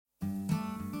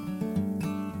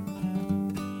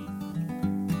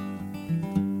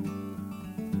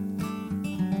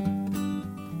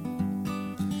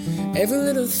Every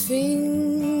little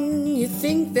thing you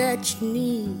think that you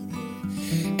need.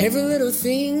 Every little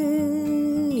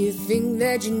thing you think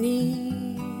that you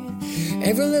need.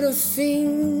 Every little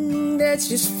thing that's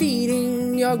just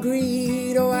feeding your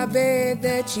greed. Oh, I bet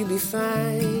that you'd be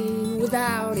fine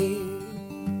without it.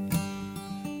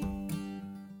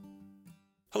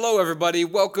 Hello, everybody.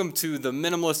 Welcome to the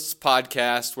Minimalists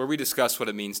Podcast, where we discuss what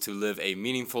it means to live a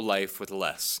meaningful life with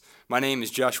less. My name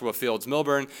is Joshua Fields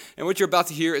Milburn, and what you're about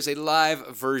to hear is a live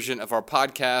version of our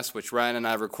podcast, which Ryan and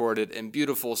I recorded in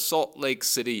beautiful Salt Lake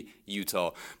City,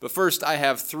 Utah. But first, I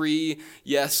have three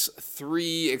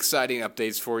exciting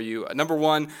updates for you. Number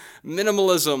one,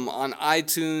 minimalism on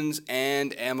iTunes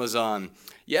and Amazon.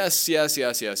 Yes.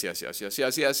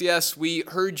 We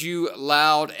heard you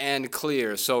loud and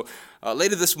clear. So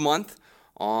later this month,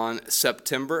 on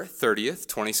September 30th,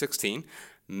 2016,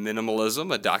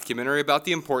 Minimalism, a documentary about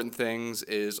the important things,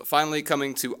 is finally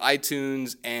coming to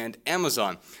iTunes and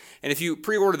Amazon. And if you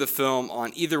pre-order the film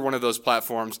on either one of those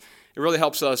platforms, it really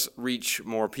helps us reach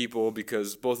more people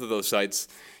because both of those sites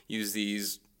use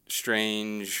these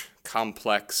strange,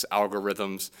 complex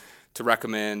algorithms to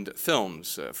recommend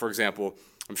films. For example,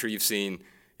 I'm sure you've seen,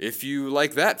 if you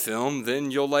like that film, then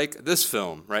you'll like this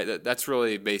film, right? That's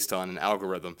really based on an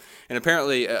algorithm. And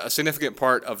apparently, a significant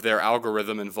part of their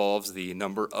algorithm involves the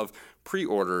number of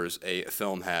pre-orders a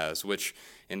film has, which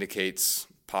indicates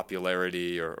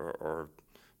popularity or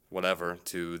whatever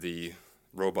to the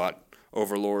robot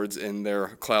overlords in their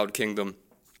cloud kingdom.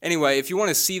 Anyway, if you want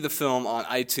to see the film on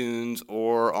iTunes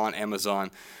or on Amazon,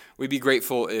 we'd be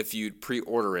grateful if you'd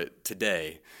pre-order it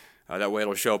today. That way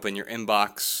it'll show up in your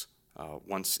inbox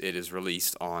once it is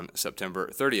released on September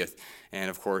 30th. And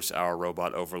of course, our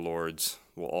robot overlords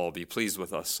will all be pleased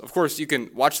with us. Of course, you can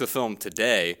watch the film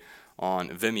today on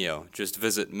Vimeo. Just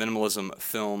visit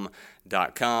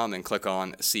minimalismfilm.com and click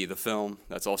on See the Film.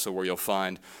 That's also where you'll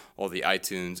find all the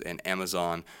iTunes and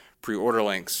Amazon pre-order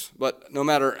links. But no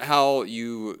matter how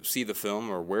you see the film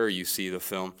or where you see the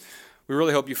film, we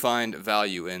really hope you find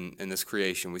value in this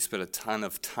creation. We spent a ton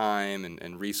of time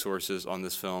and resources on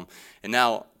this film, and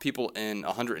now people in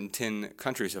 110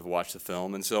 countries have watched the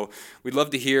film, and so we'd love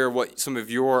to hear what some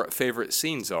of your favorite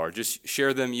scenes are. Just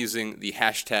share them using the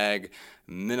hashtag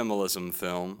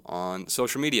minimalismfilm on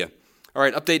social media. All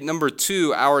right, update number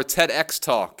 2, our TEDx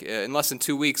talk. In less than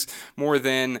 2 weeks, more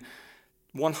than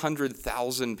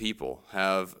 100,000 people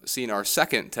have seen our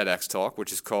second TEDx talk,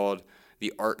 which is called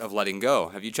The Art of Letting Go.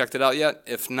 Have you checked it out yet?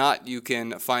 If not, you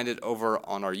can find it over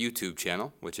on our YouTube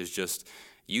channel, which is just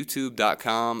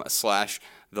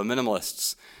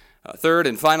youtube.com/theminimalists. Third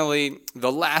and finally,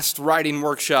 the last writing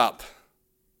workshop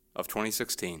of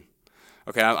 2016.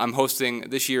 Okay, I'm hosting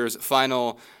this year's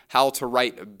final How to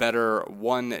Write Better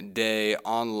one-day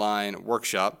online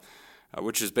workshop,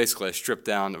 which is basically a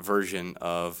stripped-down version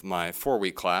of my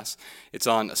 4-week class. It's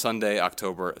on Sunday,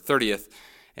 October 30th.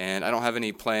 And I don't have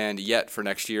any planned yet for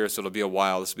next year, so it'll be a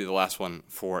while. This will be the last one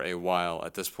for a while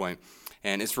at this point.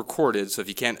 And it's recorded, so if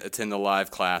you can't attend the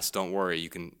live class, don't worry. You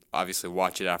can obviously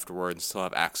watch it afterward and still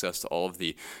have access to all of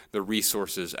the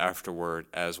resources afterward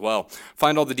as well.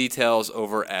 Find all the details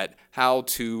over at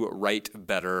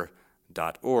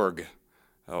howtowritebetter.org.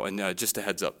 Oh, and just a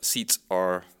heads up, seats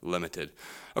are limited.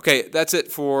 Okay, that's it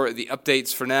for the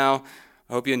updates for now.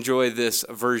 I hope you enjoy this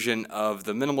version of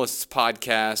the Minimalists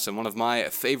Podcast in one of my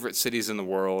favorite cities in the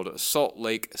world, Salt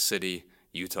Lake City,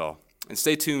 Utah. And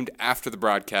stay tuned after the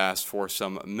broadcast for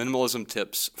some minimalism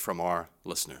tips from our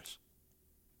listeners.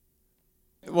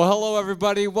 Well, hello,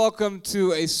 everybody. Welcome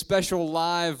to a special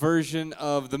live version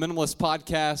of the Minimalist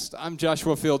Podcast. I'm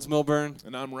Joshua Fields Milburn.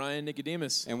 And I'm Ryan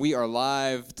Nicodemus. And we are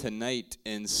live tonight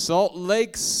in Salt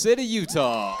Lake City,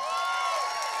 Utah.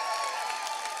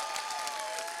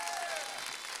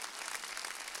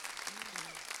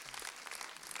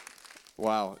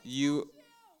 Wow, you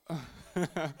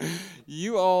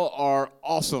all are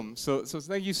awesome. So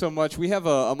thank you so much. We have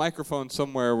a microphone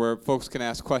somewhere where folks can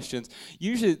ask questions.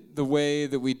 Usually the way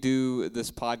that we do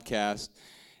this podcast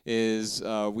is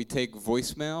we take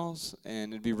voicemails,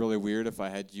 and it'd be really weird if I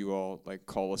had you all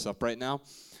call us up right now.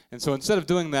 And so instead of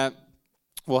doing that,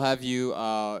 we'll have you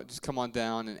just come on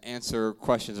down and answer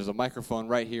questions. There's a microphone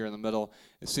right here in the middle.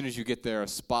 As soon as you get there, a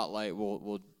spotlight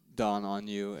will dawn on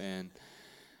you, and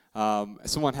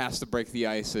someone has to break the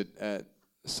ice at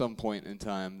some point in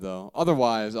time, though.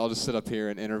 Otherwise, I'll just sit up here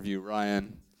and interview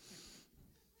Ryan.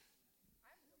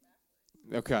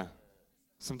 Okay.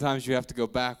 Sometimes you have to go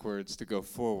backwards to go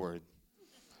forward.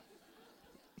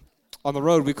 On the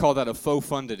road, we call that a faux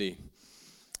fundity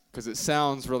because it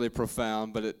sounds really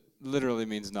profound, but it literally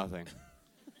means nothing.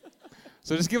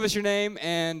 So just give us your name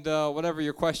and whatever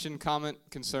your question, comment,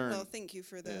 concern. Well, thank you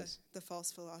for the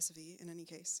false philosophy in any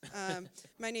case.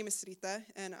 My name is Sarita,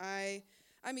 and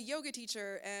I'm a yoga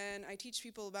teacher, and I teach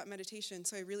people about meditation,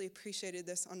 so I really appreciated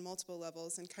this on multiple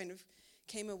levels and kind of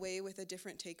came away with a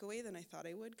different takeaway than I thought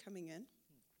I would coming in.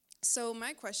 So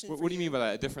my question What do you mean by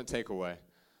that, a different takeaway?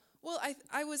 Well,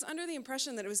 I was under the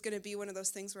impression that it was going to be one of those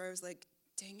things where I was like,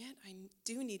 dang it, I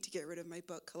do need to get rid of my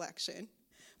book collection.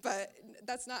 But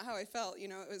that's not how I felt. You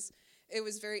know, it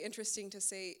was very interesting to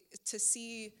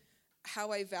see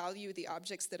how I value the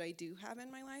objects that I do have in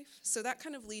my life. So that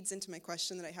kind of leads into my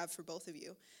question that I have for both of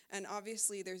you. And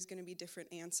obviously there's going to be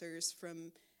different answers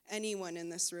from anyone in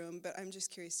this room, but I'm just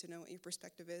curious to know what your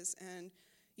perspective is. And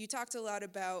you talked a lot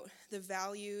about the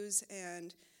values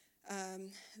and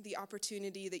the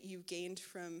opportunity that you've gained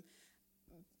from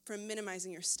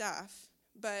minimizing your stuff.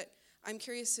 But I'm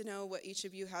curious to know what each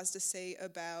of you has to say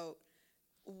about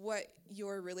what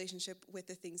your relationship with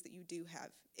the things that you do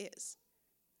have is.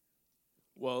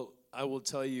 Well, I will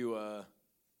tell you,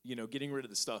 getting rid of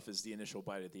the stuff is the initial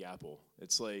bite at the apple.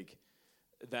 It's like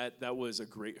that was a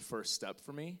great first step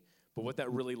for me. But what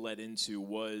that really led into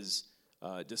was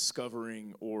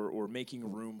discovering or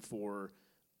making room for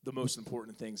the most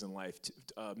important things in life,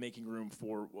 making room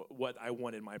for what I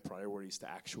wanted my priorities to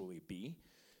actually be.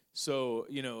 So,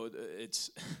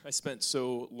 I spent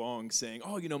so long saying,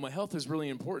 my health is really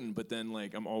important, but then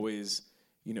I'm always,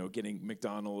 getting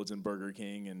McDonald's and Burger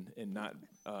King and not,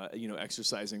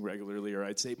 exercising regularly. Or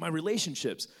I'd say my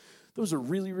relationships, those are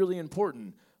really, really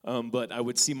important. But I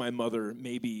would see my mother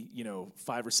maybe,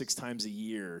 5 or 6 times a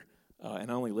year,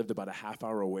 and I only lived about a half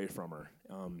hour away from her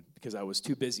because I was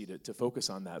too busy to focus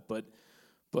on that.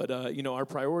 But our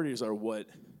priorities are what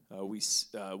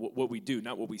we do,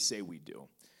 not what we say we do.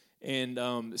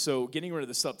 And so getting rid of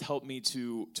the stuff helped me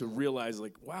to realize,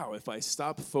 wow, if I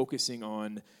stop focusing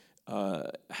on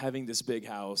having this big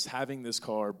house, having this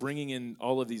car, bringing in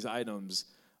all of these items,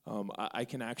 I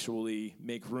can actually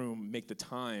make the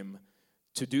time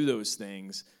to do those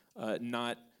things,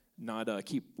 not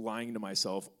keep lying to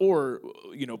myself or,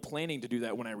 planning to do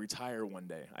that when I retire one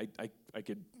day. I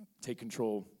could take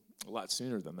control a lot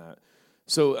sooner than that.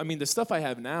 So, the stuff I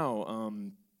have now,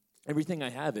 everything I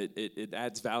have, it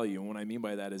adds value. And what I mean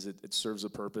by that is it serves a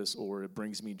purpose or it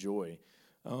brings me joy.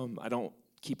 I don't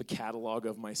keep a catalog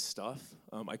of my stuff.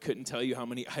 I couldn't tell you how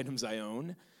many items I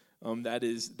own.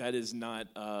 That's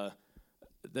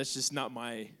just not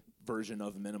my version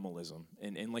of minimalism.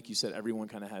 And like you said, everyone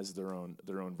kind of has their own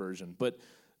version. But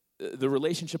the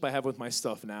relationship I have with my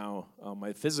stuff now,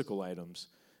 my physical items,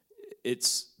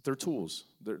 they're tools.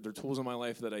 They're tools in my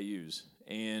life that I use.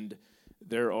 And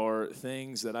there are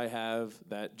things that I have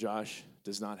that Josh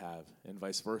does not have, and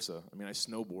vice versa. I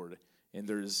snowboard, and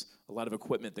there's a lot of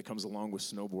equipment that comes along with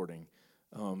snowboarding.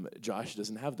 Josh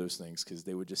doesn't have those things because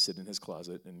they would just sit in his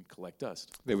closet and collect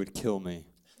dust. They would kill me.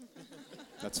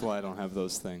 That's why I don't have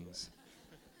those things.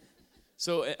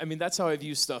 So, that's how I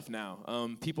view stuff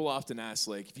now. People often ask,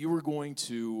 if you were going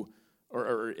to,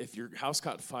 or if your house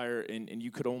caught fire and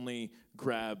you could only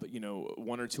grab,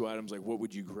 1 or 2 items, what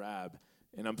would you grab?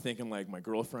 And I'm thinking my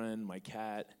girlfriend, my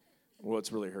cat. Well,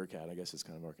 it's really her cat. I guess it's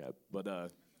kind of our cat.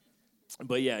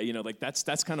 But yeah,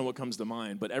 that's kind of what comes to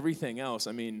mind. But everything else,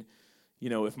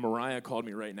 if Mariah called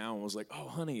me right now and was like, "Oh,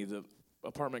 honey, the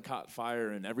apartment caught fire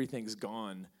and everything's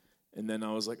gone," and then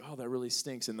I was like, "Oh, that really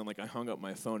stinks," and then I hung up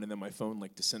my phone and then my phone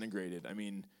disintegrated.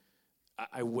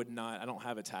 I would not. I don't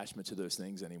have attachment to those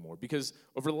things anymore because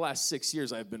over the last 6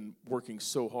 years, I've been working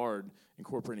so hard,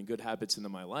 incorporating good habits into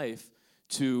my life,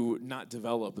 to not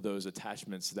develop those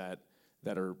attachments that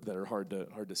are hard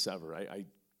to sever. I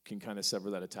can kind of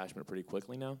sever that attachment pretty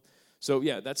quickly now. So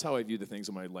yeah, that's how I view the things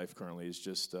in my life currently, is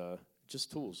just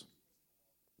tools.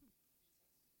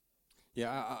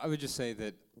 Yeah, I would just say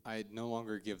that I no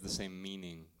longer give the same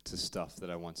meaning to stuff that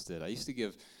I once did. I used to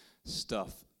give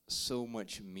stuff so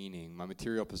much meaning. My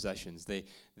material possessions,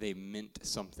 they meant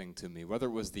something to me, whether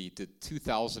it was the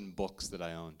 2,000 books that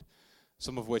I owned,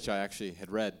 some of which I actually had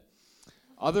read.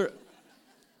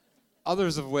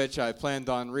 Others of which I planned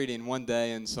on reading one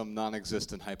day in some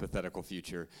non-existent hypothetical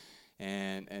future.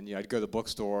 And I'd go to the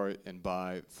bookstore and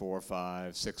buy 4,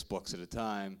 5, 6 books at a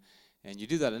time. And you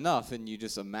do that enough, and you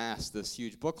just amass this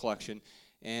huge book collection.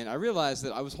 And I realized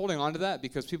that I was holding on to that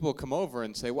because people would come over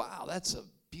and say, "Wow, that's a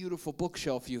beautiful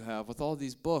bookshelf you have with all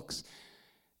these books."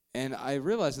 And I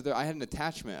realized that I had an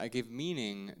attachment. I gave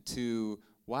meaning to,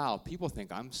 wow, people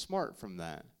think I'm smart from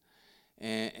that.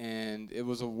 And it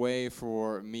was a way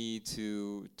for me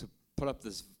to put up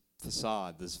this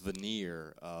facade, this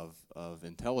veneer of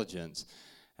intelligence,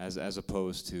 as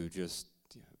opposed to just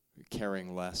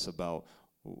caring less about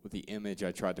the image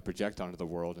I tried to project onto the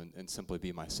world and simply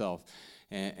be myself.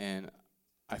 And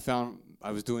I found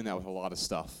I was doing that with a lot of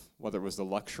stuff, whether it was the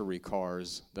luxury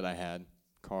cars that I had,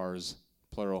 cars,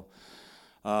 plural,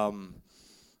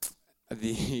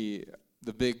 the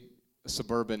big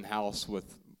suburban house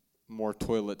with more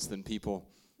toilets than people.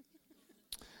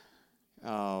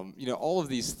 All of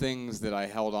these things that I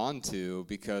held on to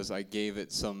because I gave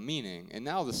it some meaning. And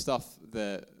now the stuff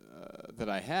that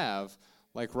I have,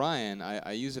 like Ryan,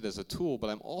 I use it as a tool, but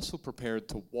I'm also prepared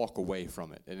to walk away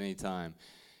from it at any time.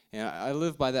 And I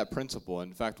live by that principle.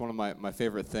 In fact, one of my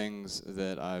favorite things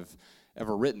that I've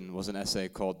ever written was an essay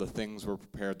called "The Things We're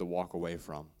Prepared to Walk Away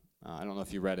From." I don't know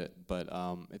if you read it, but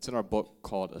it's in our book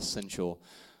called Essential.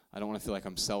 I don't want to feel like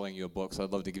I'm selling you a book, so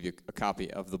I'd love to give you a copy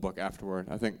of the book afterward.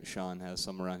 I think Sean has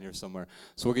some around here somewhere,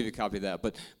 so we'll give you a copy of that.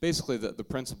 But basically, the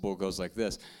principle goes like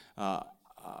this.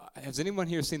 Has anyone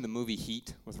here seen the movie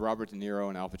Heat with Robert De Niro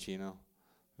and Al Pacino?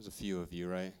 There's a few of you,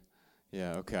 right?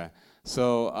 Yeah, okay.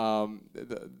 So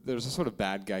there's a sort of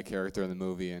bad guy character in the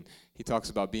movie, and he talks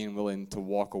about being willing to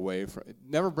walk away from.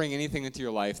 Never bring anything into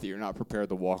your life that you're not prepared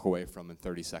to walk away from in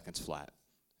 30 seconds flat,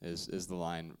 is the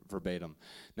line verbatim.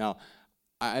 Now,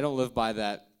 I don't live by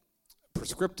that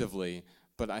prescriptively,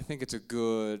 but I think it's a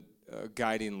good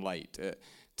guiding light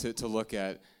to look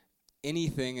at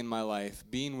anything in my life,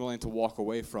 being willing to walk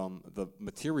away from the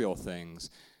material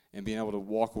things and being able to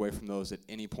walk away from those at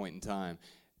any point in time.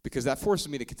 Because that forces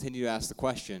me to continue to ask the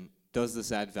question, does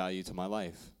this add value to my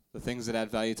life? The things that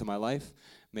add value to my life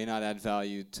may not add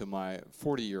value to my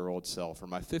 40-year-old self or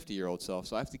my 50-year-old self,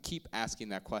 so I have to keep asking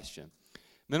that question.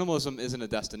 Minimalism isn't a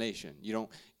destination. You don't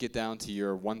get down to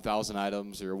your 1,000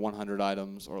 items or your 100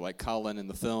 items, or like Colin in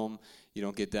the film, you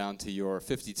don't get down to your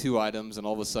 52 items and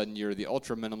all of a sudden you're the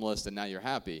ultra minimalist and now you're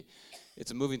happy.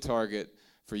 It's a moving target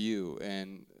for you,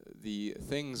 and the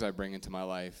things I bring into my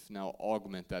life now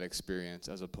augment that experience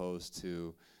as opposed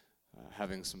to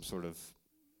having some sort of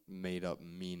made-up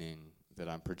meaning that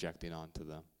I'm projecting onto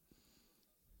them.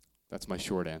 That's my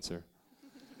short answer.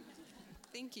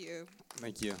 Thank you.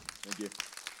 Thank you. Thank you.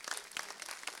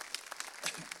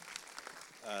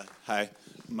 Hi,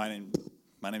 my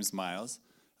name's Miles.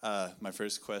 My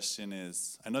first question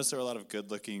is, I noticed there were a lot of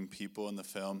good-looking people in the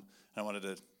film, and I wanted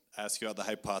to ask you about the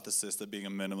hypothesis that being a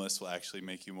minimalist will actually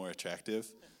make you more attractive.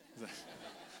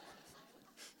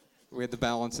 We had to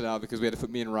balance it out because we had to put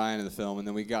me and Ryan in the film, and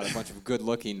then we got a bunch of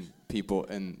good-looking people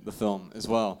in the film as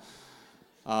well.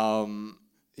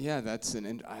 Yeah, that's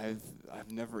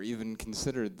I've never even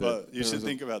considered that. Well, you should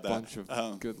think about that. Bunch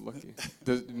of good-looking.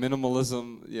 The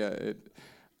minimalism, yeah.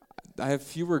 I have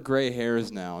fewer gray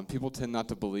hairs now, and people tend not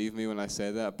to believe me when I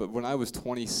say that. But when I was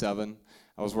 27,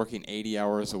 I was working 80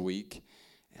 hours a week,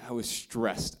 and I was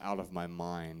stressed out of my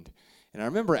mind. And I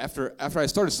remember after I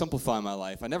started simplifying my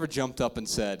life, I never jumped up and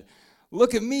said,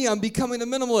 "Look at me, I'm becoming a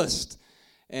minimalist,"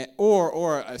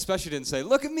 or I especially didn't say,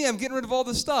 "Look at me, I'm getting rid of all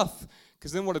this stuff,"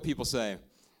 because then what do people say?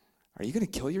 Are you going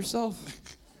to kill yourself?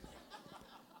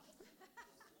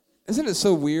 Isn't it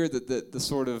so weird that the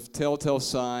sort of telltale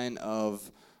sign of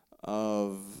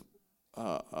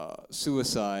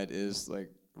suicide is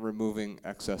like removing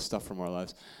excess stuff from our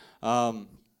lives?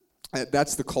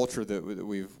 That's the culture that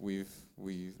we've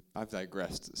I've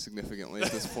digressed significantly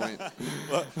at this point.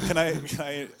 Well, can I?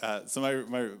 So my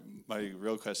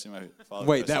real question, my follow-up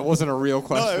Wait, question. that wasn't a real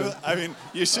question. No, I mean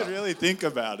you should really think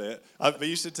about it, but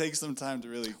you should take some time to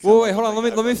really. Well, wait, hold on.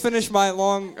 Let me finish my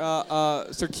long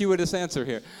circuitous answer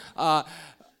here.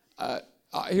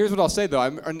 Here's what I'll say though. I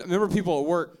remember people at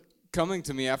work coming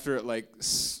to me after like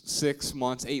 6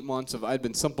 months, 8 months of I'd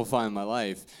been simplifying my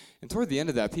life, and toward the end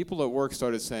of that, people at work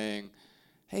started saying,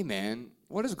 "Hey, man,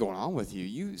 what is going on with you?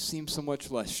 You seem so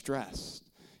much less stressed.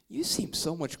 You seem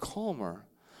so much calmer.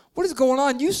 What is going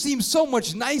on? You seem so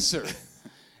much nicer."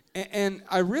 and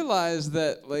I realized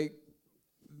that like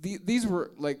these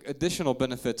were like additional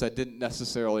benefits I didn't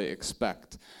necessarily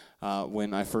expect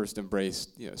when I first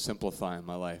embraced simplifying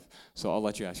my life. So I'll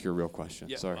let you ask your real question.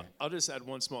 Yeah, Sorry. I'll just add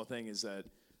one small thing is that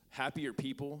happier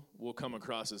people will come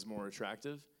across as more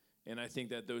attractive. And I think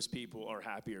that those people are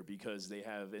happier because they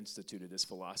have instituted this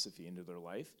philosophy into their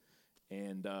life.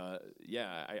 And I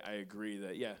agree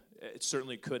that, it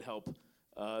certainly could help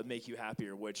make you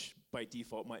happier, which by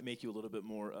default might make you a little bit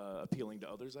more appealing to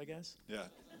others, I guess. Yeah.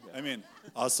 I mean,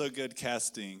 also good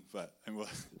casting, but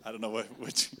I don't know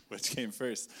which came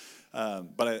first.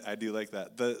 But I do like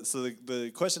that.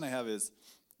 The question I have is,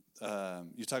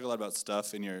 you talk a lot about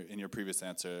stuff in your previous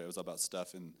answer. It was about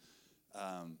stuff, and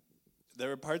there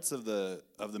were parts of the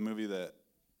movie that,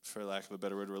 for lack of a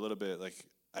better word, were a little bit like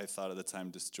I thought at the time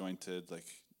disjointed. Like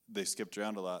they skipped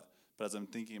around a lot. But as I'm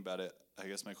thinking about it, I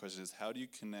guess my question is, how do you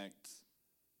connect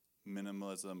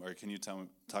minimalism, or can you talk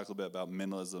a little bit about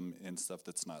minimalism in stuff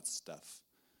that's not stuff?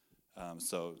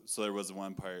 So there was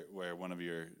one part where one of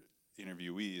your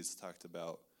interviewees talked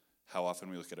about how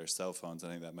often we look at our cell phones. I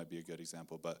think that might be a good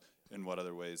example. But in what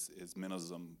other ways is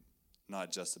minimalism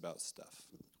not just about stuff?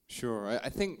 Sure. I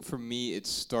think for me it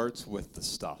starts with the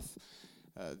stuff.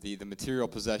 The material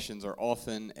possessions are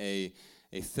often a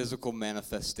physical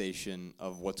manifestation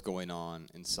of what's going on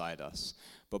inside us.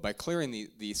 But by clearing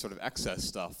the sort of excess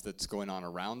stuff that's going on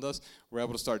around us, we're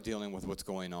able to start dealing with what's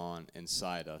going on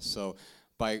inside us. So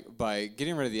by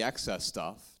getting rid of the excess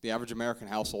stuff, the average American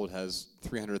household has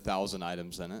 300,000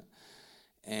 items in it.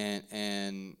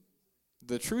 And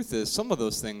the truth is, some of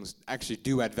those things actually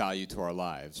do add value to our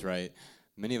lives, right?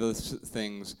 Many of those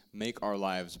things make our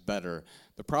lives better.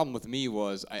 The problem with me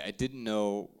was I didn't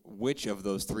know which of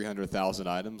those 300,000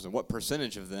 items and what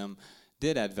percentage of them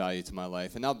did add value to my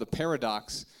life. And now the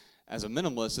paradox as a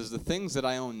minimalist is the things that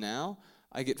I own now,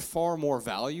 I get far more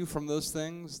value from those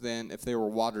things than if they were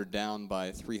watered down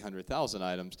by 300,000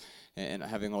 items and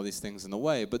having all these things in the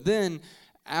way. But then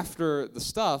after the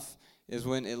stuff is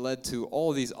when it led to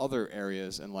all these other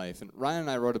areas in life. And Ryan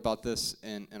and I wrote about this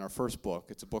in our first book.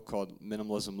 It's a book called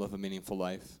Minimalism, Live a Meaningful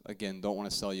Life. Again, don't want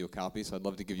to sell you a copy, so I'd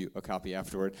love to give you a copy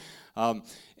afterward.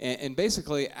 And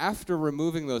basically, after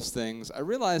removing those things, I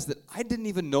realized that I didn't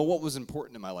even know what was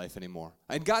important in my life anymore.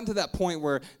 I'd gotten to that point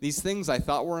where these things I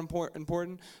thought were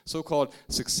important, so-called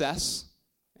success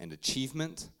and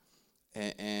achievement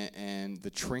and the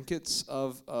trinkets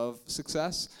of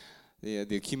success,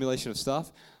 the accumulation of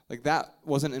stuff, like that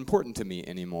wasn't important to me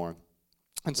anymore.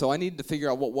 And so I needed to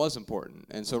figure out what was important.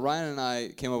 And so Ryan and I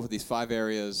came up with these 5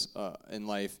 areas in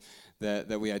life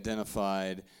that we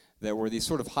identified that were these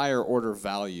sort of higher order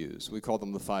values. We call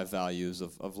them the 5 values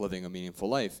of living a meaningful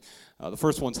life. The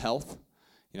first one's health.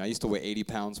 You know, I used to weigh 80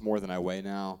 pounds more than I weigh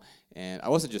now. And I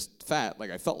wasn't just fat,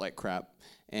 like I felt like crap.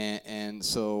 And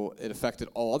so it affected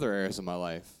all other areas of my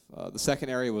life. The second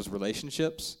area was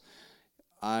relationships.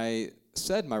 I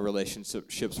said my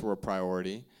relationships were a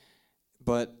priority,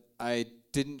 but I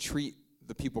didn't treat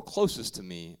the people closest to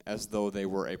me as though they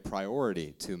were a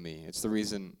priority to me. It's the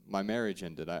reason my marriage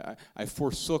ended. I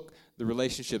forsook the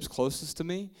relationships closest to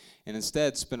me and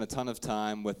instead spent a ton of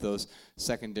time with those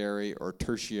secondary or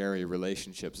tertiary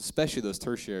relationships, especially those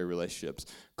tertiary relationships,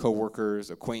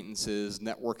 coworkers, acquaintances,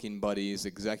 networking buddies,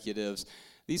 executives.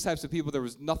 These types of people, there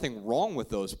was nothing wrong with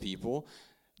those people.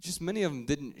 Just many of them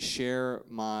didn't share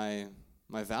my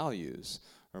values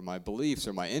or my beliefs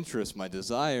or my interests, my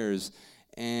desires.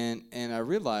 And I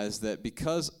realized that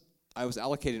because I was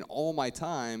allocating all my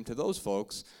time to those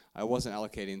folks, I wasn't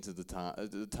allocating to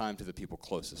the time to the people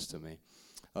closest to me.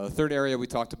 The third area we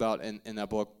talked about in that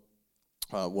book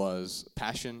was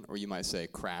passion, or you might say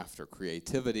craft or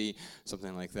creativity,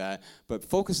 something like that. But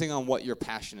focusing on what you're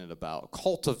passionate about,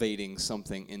 cultivating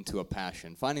something into a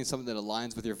passion, finding something that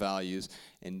aligns with your values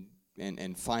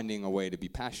and finding a way to be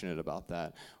passionate about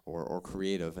that or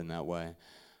creative in that way.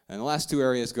 And the last 2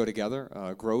 areas go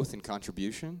together, growth and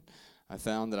contribution. I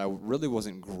found that I really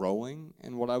wasn't growing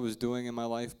in what I was doing in my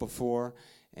life before.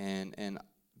 And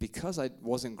because I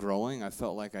wasn't growing, I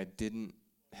felt like I didn't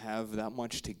have that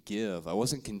much to give. I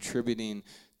wasn't contributing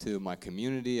to my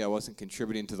community. I wasn't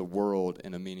contributing to the world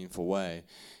in a meaningful way.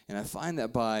 And I find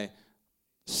that by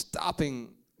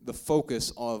stopping the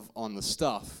focus on the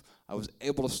stuff, I was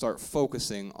able to start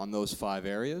focusing on those 5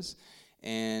 areas.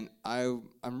 And I'm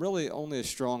really only as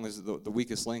strong as the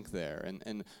weakest link there.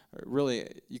 And really,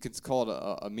 you could call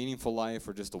it a meaningful life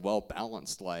or just a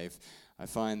well-balanced life. I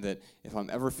find that if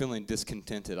I'm ever feeling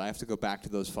discontented, I have to go back to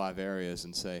those 5 areas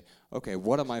and say, okay,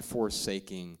 what am I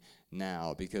forsaking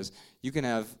now? Because you can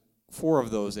have 4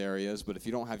 of those areas, but if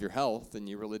you don't have your health, then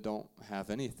you really don't have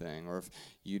anything. Or if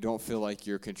you don't feel like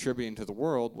you're contributing to the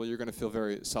world, well, you're going to feel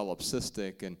very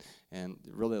solipsistic and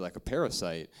really like a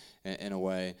parasite in a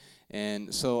way.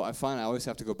 And so I find I always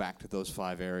have to go back to those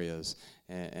 5 areas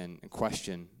and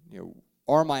question,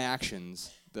 are my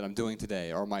actions that I'm doing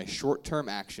today, are my short-term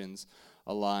actions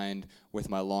aligned with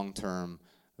my long-term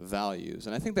values?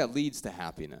 And I think that leads to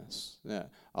happiness. Yeah.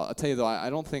 I'll tell you though, I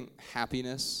don't think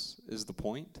happiness is the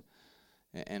point.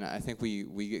 And I think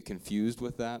we get confused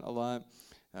with that a lot.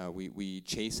 We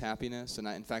chase happiness. And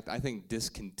in fact, I think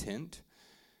discontent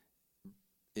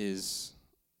is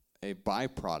a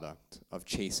byproduct of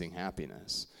chasing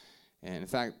happiness. And in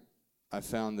fact, I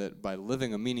found that by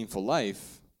living a meaningful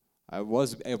life, I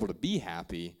was able to be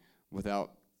happy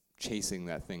without chasing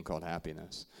that thing called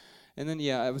happiness. And then,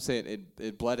 I would say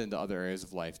it bled into other areas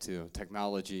of life too.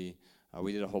 Technology.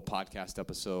 We did a whole podcast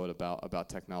episode about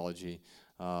technology.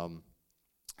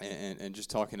 and just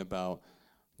talking about,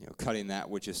 cutting that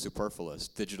which is superfluous,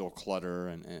 digital clutter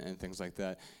and things like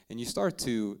that. And you start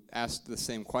to ask the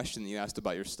same question that you asked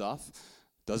about your stuff.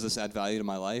 Does this add value to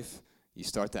my life? You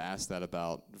start to ask that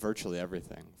about virtually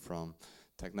everything, from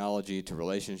technology to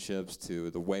relationships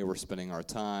to the way we're spending our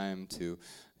time to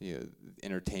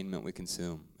entertainment we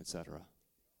consume, etc.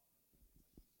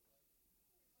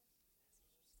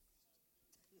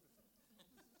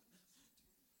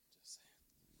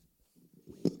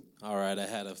 All right, I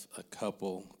had a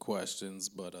couple questions,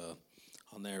 but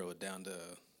I'll narrow it down to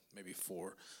maybe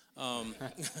 4.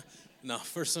 No,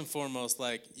 first and foremost,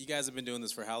 you guys have been doing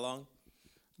this for how long?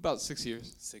 About 6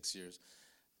 years. 6 years.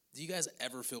 Do you guys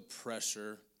ever feel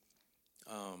pressure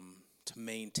to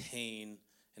maintain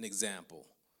an example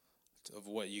of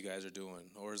what you guys are doing,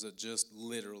 or is it just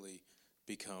literally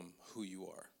become who you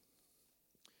are?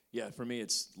 Yeah, for me,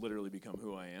 it's literally become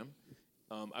who I am.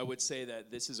 I would say that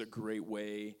this is a great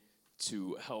way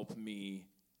to help me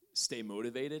stay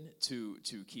motivated to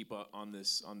keep on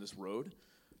this road.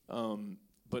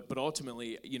 But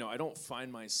ultimately, I don't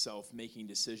find myself making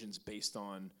decisions based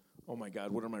on, oh my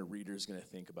God, what are my readers going to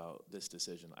think about this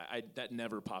decision? That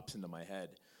never pops into my head.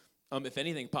 If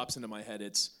anything pops into my head,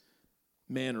 it's,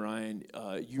 man, Ryan,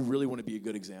 you really want to be a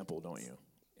good example, don't you?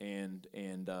 And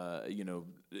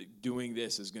doing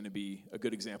this is going to be a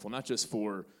good example, not just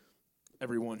for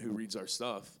everyone who reads our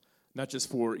stuff, not just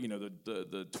for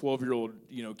the 12-year-old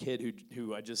kid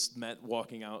who I just met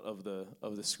walking out of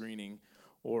the screening,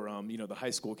 or the high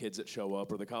school kids that show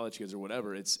up, or the college kids, or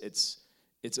whatever. It's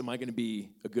am I going to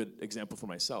be a good example for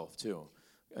myself too?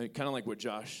 Kind of like what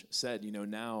Josh said.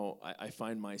 Now I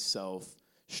find myself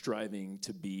striving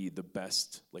to be the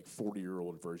best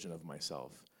 40-year-old version of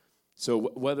myself. So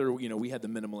whether we had the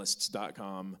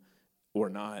minimalists.com or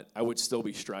not, I would still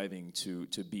be striving to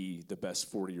be the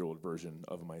best 40-year-old version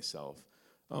of myself.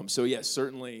 So yes,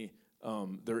 certainly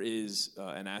there is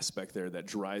an aspect there that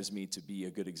drives me to be a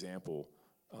good example,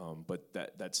 but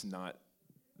that's not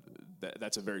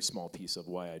that's a very small piece of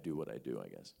why I do what I do, I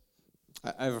guess.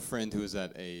 I have a friend who was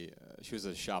at she was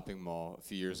at a shopping mall a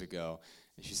few years ago,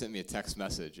 and she sent me a text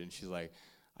message, and she's like,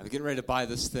 I'm getting ready to buy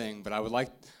this thing, but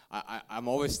I'm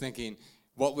always thinking,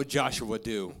 what would Joshua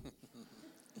do?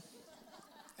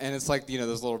 And it's like,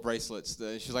 those little bracelets.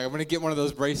 She's like, I'm going to get one of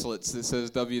those bracelets that says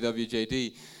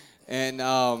WWJD. And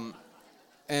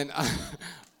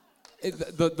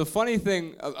the funny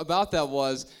thing about that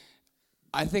was,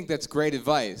 I think that's great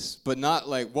advice, but not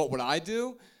what would I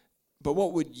do? But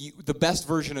what would the best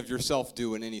version of yourself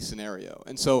do in any scenario?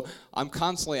 And so I'm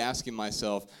constantly asking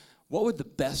myself, what would the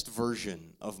best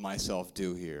version of myself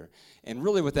do here? And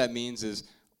really what that means is,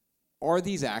 are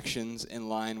these actions in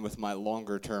line with my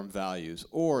longer-term values?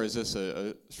 Or is this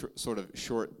a sort of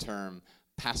short-term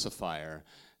pacifier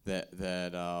that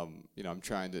I'm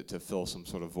trying to fill some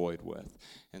sort of void with?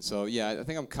 And so, yeah, I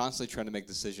think I'm constantly trying to make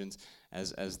decisions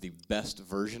as the best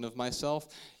version of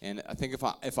myself. And I think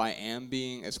if I am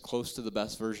being as close to the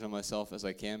best version of myself as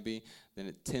I can be, then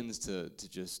it tends to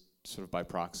just sort of by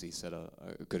proxy set a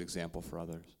good example for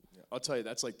others. Yeah, I'll tell you,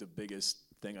 that's the biggest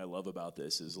thing I love about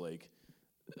this is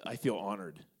I feel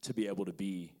honored to be able to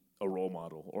be a role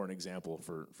model or an example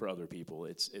for other people.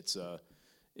 It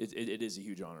is a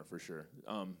huge honor for sure.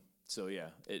 So yeah,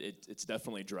 it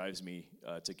definitely drives me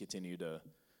to continue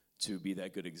to be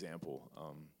that good example.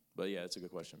 But yeah, it's a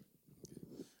good question.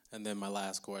 And then my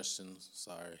last question,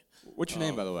 sorry. What's your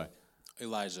name, by the way?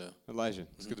 Elijah. Elijah.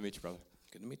 It's good to meet you, brother.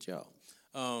 Good to meet y'all.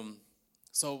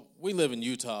 So we live in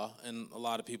Utah, and a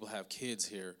lot of people have kids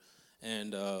here.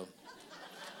 And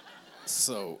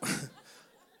so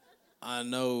I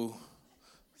know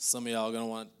some of y'all are going to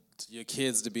want your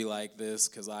kids to be like this,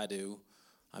 because I do.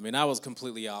 I mean, I was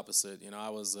completely opposite. I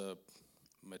was a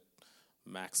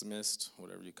maximist,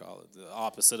 whatever you call it, the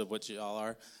opposite of what y'all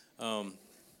are.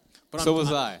 But so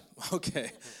was I.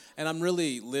 Okay. And I'm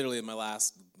literally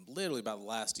about the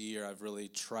last year, I've really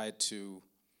tried to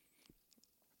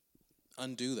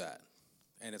undo that.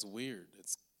 And it's weird.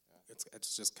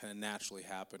 It's just kind of naturally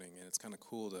happening, and it's kind of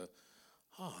cool to,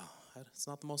 it's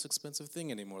not the most expensive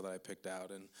thing anymore that I picked out,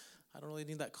 and I don't really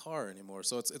need that car anymore.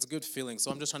 So it's a good feeling.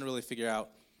 So I'm just trying to really figure out,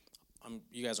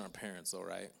 you guys aren't parents though,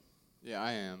 right? Yeah,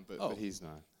 I am, but he's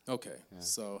not. Okay. Yeah.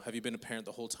 So have you been a parent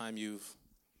the whole time you've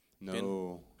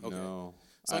been? Okay. No.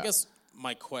 So I guess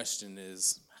my question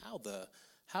is,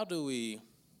 how do we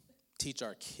teach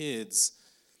our kids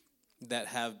that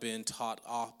have been taught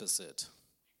opposite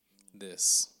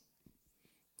this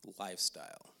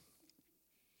lifestyle?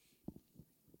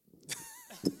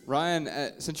 Ryan,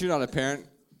 since you're not a parent,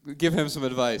 give him some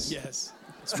advice. Yes,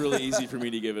 it's really easy for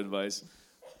me to give advice.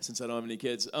 since I don't have any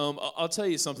kids. I'll tell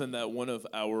you something that one of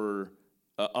our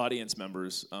audience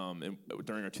members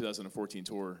during our 2014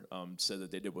 tour said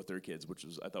that they did with their kids, which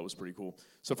I thought was pretty cool.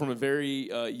 So from a very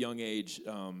young age,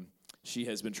 she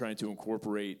has been trying to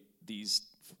incorporate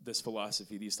this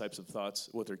philosophy, these types of thoughts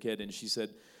with her kid. And she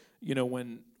said,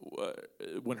 when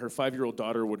her 5-year-old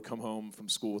daughter would come home from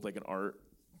school with like an art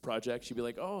project, she'd be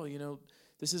like, oh,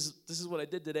 this is what I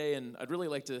did today, and I'd really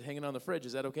like to hang it on the fridge.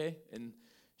 Is that okay? And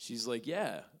she's like,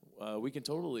 yeah, we can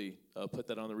totally put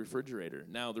that on the refrigerator.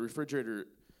 Now, the refrigerator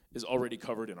is already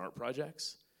covered in art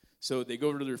projects. So they go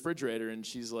over to the refrigerator, and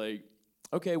she's like,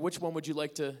 okay, which one would you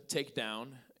like to take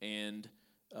down and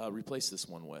replace this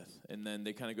one with? And then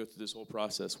they kind of go through this whole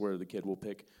process where the kid will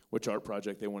pick which art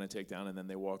project they want to take down, and then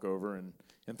they walk over and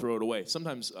throw it away.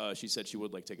 Sometimes she said she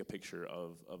would like take a picture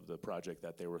of the project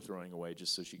that they were throwing away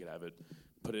just so she could have it,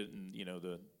 put it in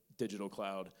the digital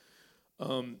cloud.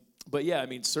 But yeah, I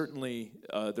mean, certainly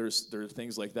there are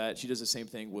things like that. She does the same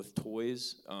thing with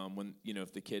toys. When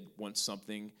if the kid wants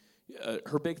something,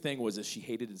 her big thing was that she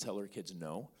hated to tell her kids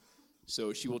no.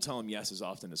 So she will tell them yes as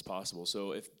often as possible.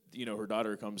 So if her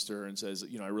daughter comes to her and says,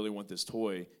 I really want this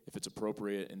toy, if it's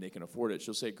appropriate and they can afford it,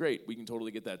 she'll say, great, we can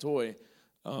totally get that toy.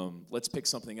 Let's pick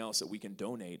something else that we can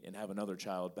donate and have another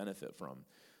child benefit from.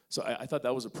 So I thought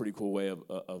that was a pretty cool way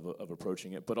of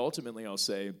approaching it. But ultimately, I'll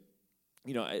say,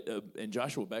 and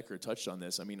Joshua Becker touched on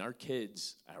this. I mean, our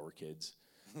kids, I don't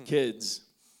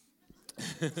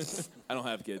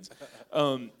have kids.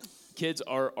 Kids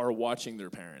are watching their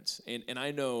parents, and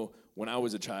I know when I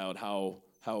was a child how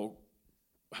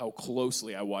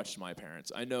closely I watched my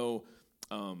parents. I know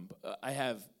I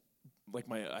have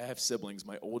siblings.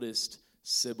 My oldest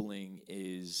sibling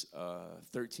is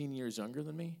 13 years younger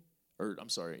than me, or I'm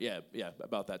sorry, yeah,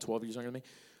 about that, 12 years younger than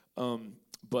me.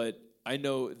 But I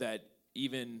know that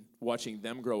even watching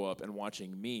them grow up and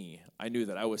watching me, I knew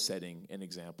that I was setting an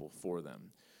example for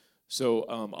them. So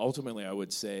ultimately, I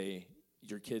would say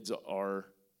your kids are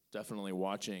definitely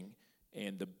watching,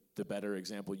 and the better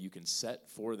example you can set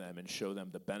for them and show them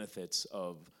the benefits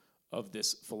of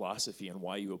this philosophy and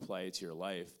why you apply it to your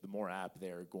life, the more apt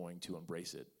they're going to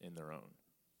embrace it in their own.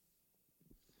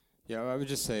 Yeah, I would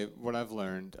just say what I've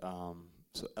learned.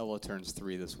 So Ella turns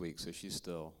 3 this week, so she's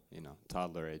still,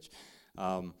 toddler age.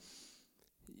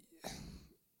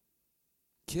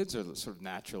 Kids are sort of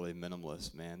naturally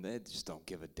minimalist, man. They just don't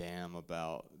give a damn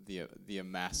about the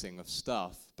amassing of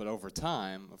stuff. But over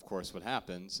time, of course, what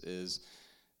happens is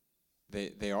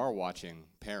they are watching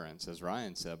parents, as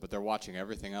Ryan said, but they're watching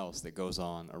everything else that goes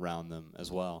on around them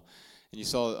as well. And you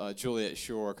saw Juliet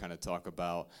Shore kind of talk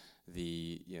about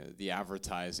the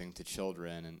advertising to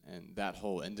children and that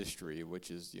whole industry,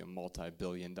 which is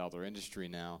multi-billion-dollar industry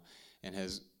now, and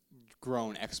has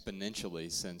grown exponentially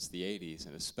since the 80s,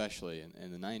 and especially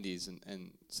in the 90s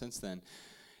and since then.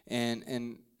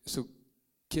 And so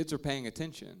kids are paying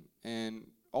attention, and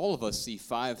all of us see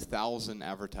 5,000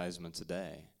 advertisements a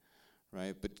day,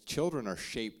 right? But children are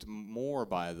shaped more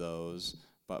by those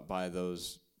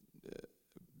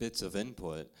bits of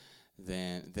input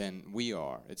than we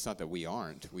are. It's not that we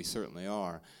aren't. We certainly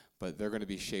are, but they're going to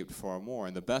be shaped far more.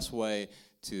 And the best way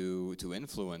to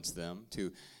influence them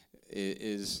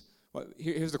is well,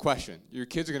 here's the question. Your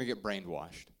kids are going to get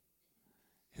brainwashed.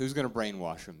 Who's going to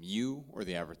brainwash them, you or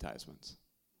the advertisements?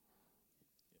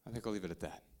 I think I'll leave it at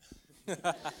that.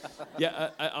 Yeah,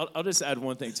 I'll just add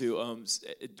one thing, too.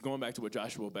 Going back to what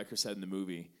Joshua Becker said in the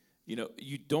movie,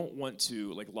 you don't want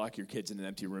to, lock your kids in an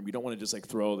empty room. You don't want to just,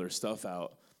 throw their stuff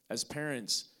out. As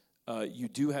parents, you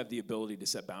do have the ability to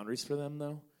set boundaries for them,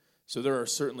 though. So there are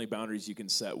certainly boundaries you can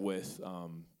set with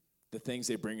the things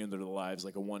they bring into their lives,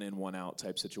 like a one-in, one-out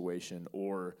type situation,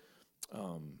 or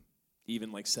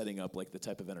even setting up the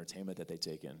type of entertainment that they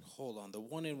take in. Hold on, the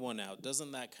one-in, one-out,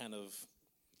 doesn't that kind of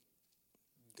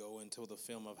go into the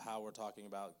film of how we're talking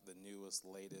about the newest,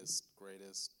 latest,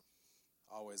 greatest,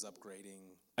 always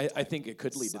upgrading? I think it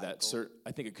could lead to that.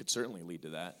 I think it could certainly lead to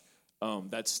that.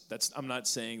 That's. I'm not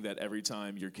saying that every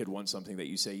time your kid wants something that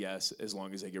you say yes, as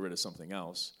long as they get rid of something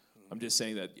else. I'm just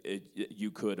saying that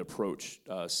you could approach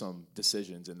some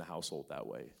decisions in the household that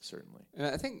way, certainly. And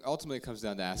I think ultimately it comes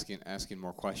down to asking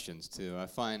more questions, too. I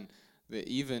find that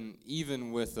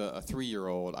even with a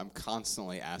 3-year-old, I'm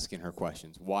constantly asking her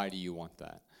questions. Why do you want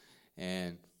that?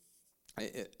 And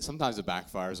sometimes it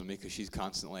backfires on me because she's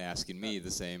constantly asking me the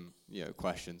same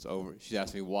questions over. She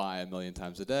asks me why a million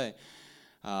times a day.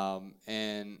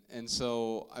 And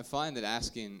so I find that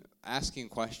asking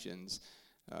questions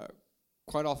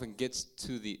quite often gets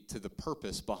to the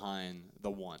purpose behind the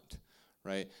want,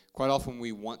 right? Quite often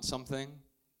we want something.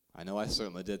 I know I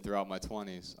certainly did throughout my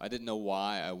 20s. I didn't know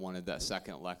why I wanted that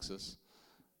second Lexus.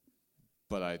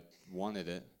 but I wanted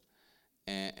it.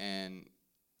 And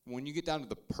when you get down to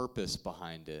the purpose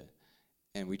behind it,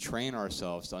 and we train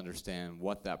ourselves to understand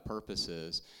what that purpose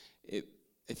is,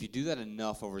 if you do that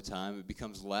enough over time, it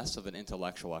becomes less of an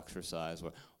intellectual exercise.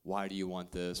 Why do you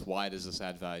want this? Why does this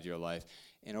add value to your life?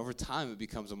 And over time, it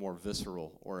becomes a more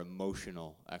visceral or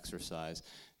emotional exercise.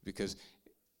 Because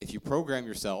if you program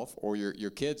yourself or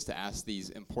your kids to ask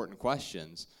these important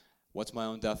questions, what's my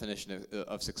own definition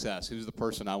of success? Who's the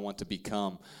person I want to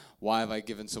become? Why have I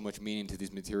given so much meaning to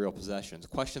these material possessions?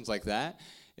 Questions like that,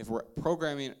 if we're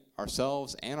programming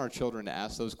ourselves and our children to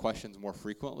ask those questions more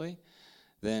frequently,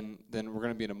 then we're going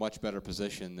to be in a much better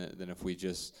position than if we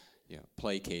just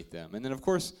placate them. And then, of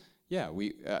course,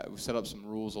 we set up some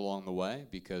rules along the way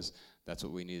because that's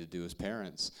what we need to do as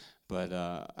parents. But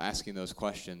asking those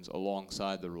questions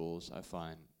alongside the rules, I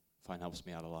find helps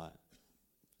me out a lot.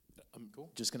 I'm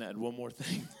just going to add one more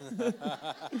thing.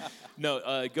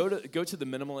 No, go to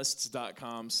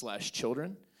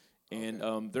theminimalists.com/children.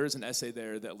 And there's an essay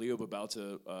there that Leo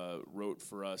Babauta wrote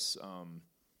for us.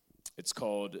 It's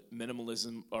called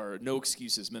Minimalism, or No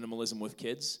Excuses, Minimalism with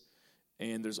Kids.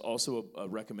 And there's also a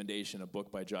recommendation, a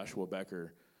book by Joshua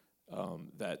Becker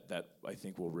that I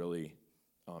think will really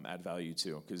add value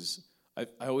to. Because I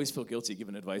always feel guilty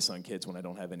giving advice on kids when I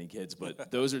don't have any kids. But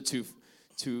those are two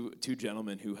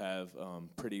gentlemen who have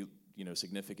pretty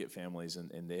significant families,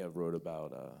 and they have wrote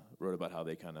about how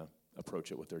they kind of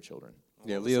approach it with their children.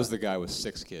 Yeah, Leo's the guy with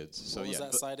 6 kids. So what was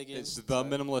that site again? It's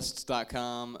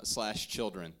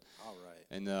theminimalists.com/children. All right.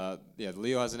 And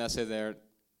Leo has an essay there,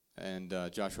 and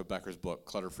Joshua Becker's book,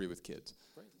 Clutter Free with Kids.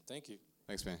 Great. Thank you.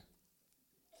 Thanks, man.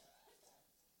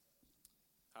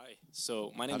 Hi.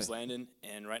 So my name is Landon,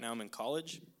 and right now I'm in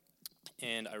college.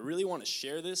 And I really want to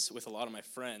share this with a lot of my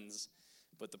friends,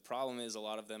 but the problem is a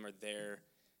lot of them are there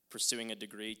pursuing a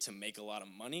degree to make a lot of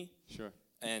money. Sure.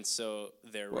 And so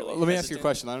they're really let me ask you a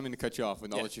question. I don't mean to cut you off,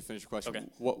 and I'll Yeah. let you finish your question. Okay.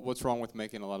 What's wrong with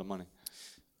making a lot of money?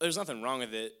 There's nothing wrong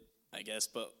with it, I guess,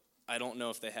 but I don't know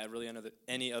if they have really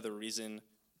any other reason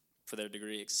for their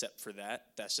degree except for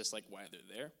that. That's just like why they're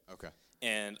there. Okay.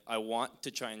 And I want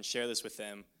to try and share this with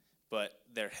them, but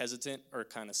they're hesitant or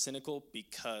kind of cynical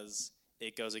because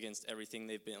it goes against everything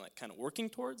they've been like kind of working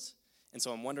towards. And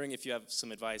so I'm wondering if you have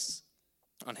some advice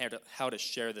on how to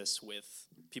share this with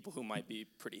people who might be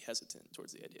pretty hesitant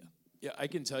towards the idea. Yeah, I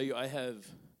can tell you I have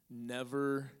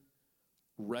never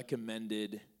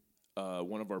recommended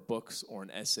one of our books or an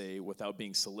essay without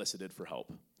being solicited for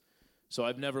help. So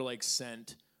I've never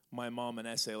sent my mom an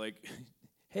essay like,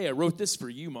 hey, I wrote this for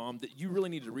you, Mom, that you really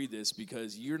need to read this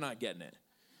because you're not getting it.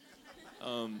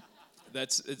 And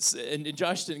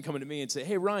Josh didn't come to me and say,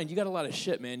 hey, Ryan, you got a lot of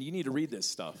shit, man. You need to read this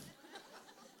stuff.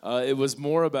 It was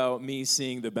more about me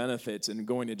seeing the benefits and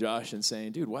going to Josh and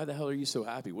saying, dude, why the hell are you so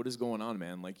happy? What is going on,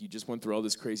 man? You just went through all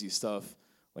this crazy stuff.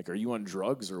 Are you on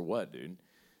drugs or what, dude?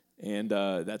 And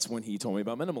that's when he told me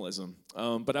about minimalism.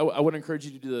 But I would encourage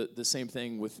you to do the same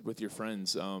thing with your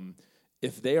friends.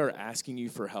 If they are asking you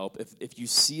for help, if you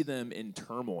see them in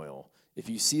turmoil, if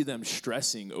you see them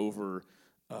stressing over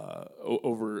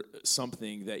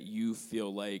something that you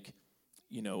feel like,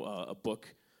 a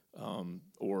book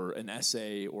or an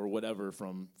essay or whatever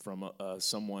from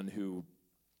someone who,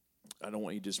 I don't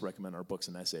want you to just recommend our books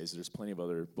and essays. There's plenty of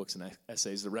other books and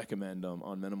essays to recommend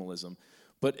on minimalism.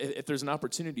 But if there's an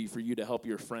opportunity for you to help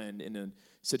your friend in a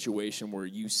situation where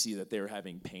you see that they're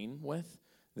having pain with,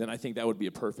 then I think that would be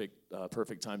a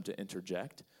perfect time to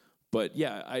interject. But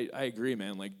yeah, I agree,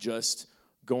 man. Just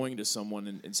going to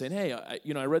someone and saying, hey,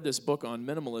 I read this book on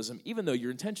minimalism, even though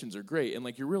your intentions are great,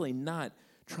 and you're really not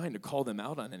trying to call them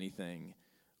out on anything.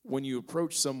 When you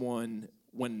approach someone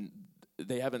when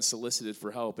they haven't solicited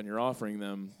for help and you're offering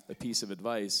them a piece of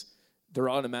advice, they're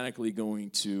automatically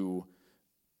going to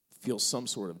feel some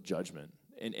sort of judgment.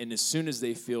 And as soon as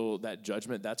they feel that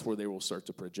judgment, that's where they will start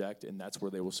to project, and that's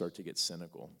where they will start to get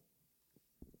cynical.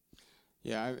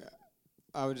 Yeah,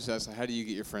 I would just ask, how do you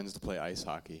get your friends to play ice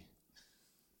hockey?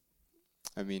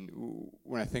 I mean,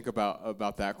 when I think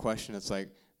about that question, it's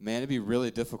man, it'd be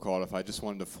really difficult if I just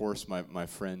wanted to force my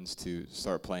friends to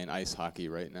start playing ice hockey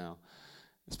right now,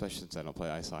 especially since I don't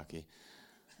play ice hockey.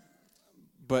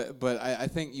 But I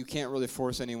think you can't really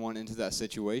force anyone into that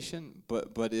situation.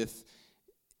 But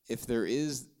if there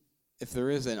is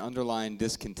an underlying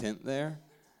discontent there,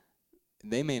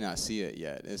 they may not see it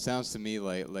yet. It sounds to me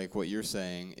like what you're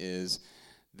saying is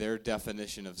their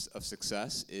definition of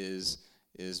success is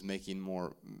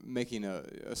making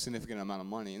a significant amount of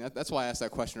money. And that's why I asked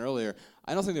that question earlier.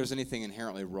 I don't think there's anything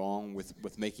inherently wrong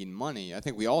with making money. I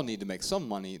think we all need to make some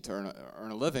money to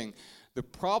earn a living. The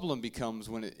problem becomes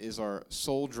when it is our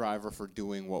sole driver for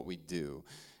doing what we do.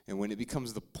 and when it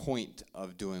becomes the point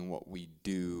of doing what we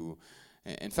do.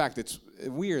 In fact, it's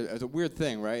weird. It's a weird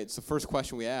thing, right? It's the first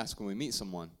question we ask when we meet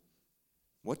someone.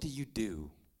 What do you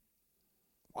do?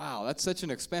 Wow, that's such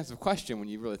an expansive question when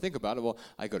you really think about it. Well,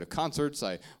 I go to concerts,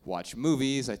 I watch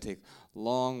movies, I take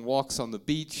long walks on the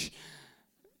beach.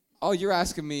 Oh, you're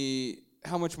asking me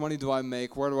how much money do I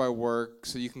make, where do I work,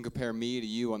 so you can compare me to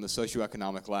you on the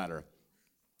socioeconomic ladder.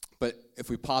 But if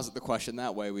we posit the question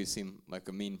that way, we seem like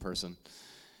a mean person.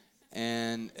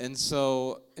 And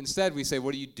so instead we say,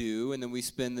 what do you do? And then we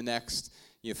spend the next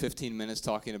 15 minutes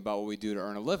talking about what we do to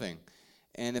earn a living.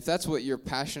 And if that's what you're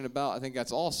passionate about, I think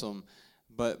that's awesome.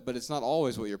 But it's not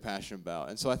always what you're passionate about.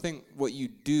 And so I think what you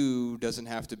do doesn't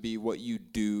have to be what you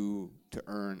do to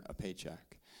earn a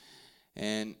paycheck.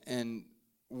 And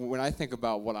when I think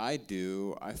about what I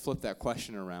do, I flip that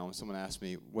question around when someone asks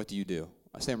me, what do you do?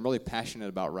 I say I'm really passionate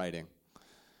about writing.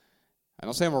 I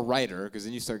don't say I'm a writer, because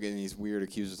then you start getting these weird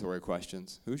accusatory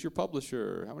questions. Who's your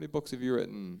publisher? How many books have you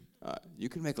written? You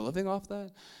can make a living off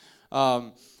that?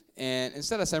 And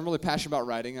instead I say I'm really passionate about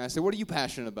writing. And I say, what are you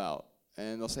passionate about?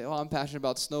 And they'll say, oh, I'm passionate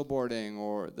about snowboarding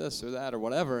or this or that or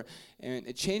whatever. And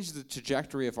it changes the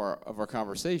trajectory of our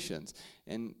conversations.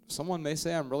 And someone may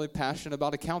say, I'm really passionate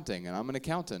about accounting, and I'm an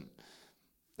accountant.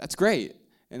 That's great.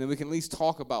 And then we can at least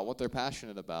talk about what they're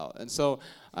passionate about. And so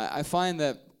I find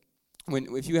that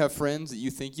if you have friends that you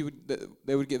think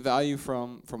they would get value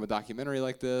from a documentary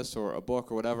like this or a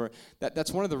book or whatever,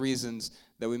 that's one of the reasons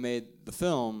that we made the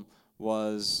film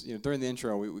was, during the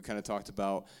intro we kind of talked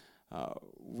about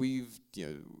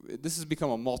this has become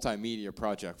a multimedia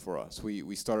project for us.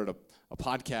 We started a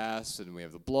podcast, and we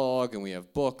have the blog, and we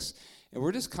have books, and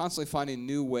we're just constantly finding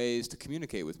new ways to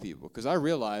communicate with people, because I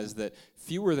realize that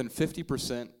fewer than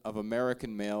 50% of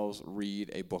American males read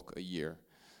a book a year.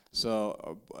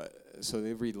 So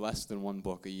they read less than one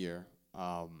book a year,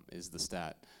 is the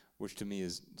stat, which to me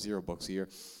is 0 books a year.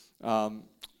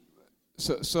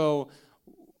 So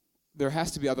there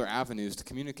has to be other avenues to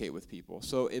communicate with people.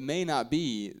 So it may not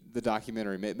be the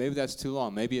documentary. Maybe that's too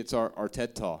long. Maybe it's our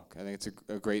TED Talk. I think it's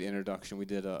a great introduction. We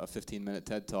did a 15-minute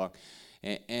TED Talk.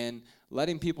 And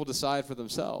letting people decide for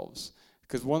themselves.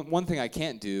 Because one thing I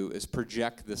can't do is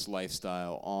project this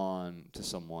lifestyle on to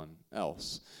someone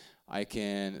else. I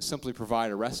can simply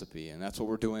provide a recipe, and that's what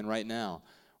we're doing right now.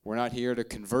 We're not here to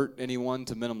convert anyone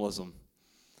to minimalism,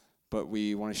 but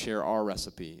we want to share our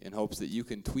recipe in hopes that you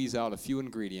can tweeze out a few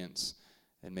ingredients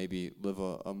and maybe live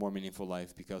a more meaningful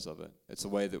life because of it. It's a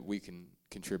way that we can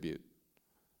contribute.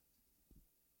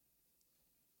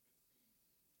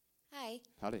 Hi.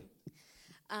 Howdy.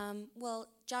 Well,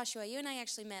 Joshua, you and I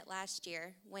actually met last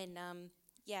year when,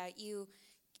 you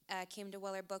came to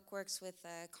Weller Bookworks with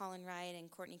Colin Wright and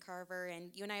Courtney Carver,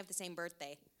 and you and I have the same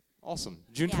birthday. Awesome.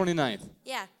 June 29th.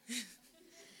 Yeah.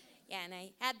 Yeah, and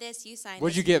I had this, you signed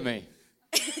What'd it. you get me?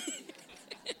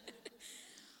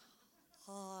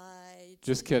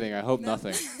 Just kidding. I hope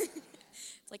nothing.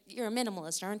 It's like, you're a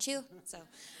minimalist, aren't you? So,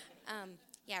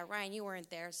 Ryan, you weren't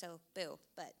there, so boo.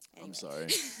 But anyway. I'm sorry.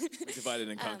 We divided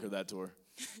and conquered that tour.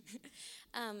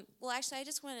 Well, actually, I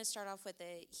just want to start off with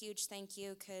a huge thank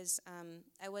you, because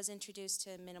I was introduced to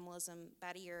minimalism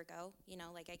about a year ago.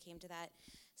 I came to that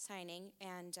signing,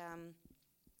 and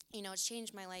it's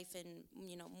changed my life in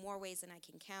more ways than I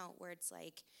can count. Where it's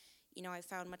like, I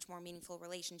found much more meaningful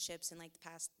relationships in the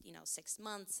past 6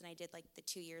 months than I did the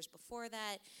 2 years before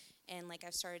that. And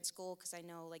I've started school because I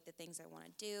know the things I want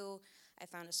to do. I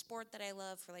found a sport that I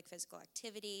love for physical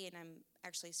activity, and I'm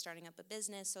actually starting up a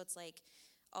business. So it's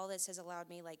all this has allowed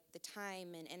me the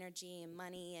time and energy and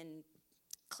money and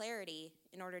clarity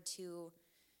in order to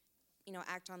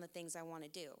act on the things I want to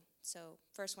do. So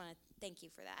first, want to thank you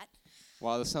for that.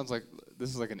 Wow, this sounds like this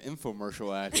is like an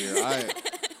infomercial ad here.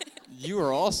 You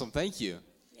are awesome. Thank you.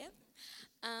 Yep.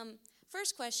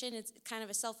 First question, it's kind of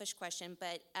a selfish question,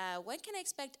 but when can I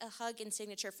expect a hug and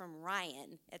signature from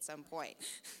Ryan at some point?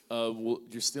 Well,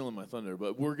 you're stealing my thunder,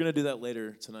 but we're going to do that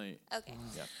later tonight. Okay.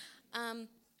 Yeah.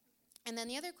 And then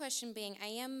the other question being, I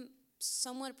am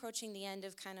somewhat approaching the end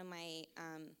of kind of my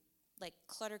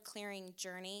clutter clearing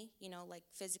journey,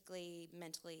 physically,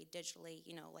 mentally, digitally,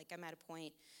 I'm at a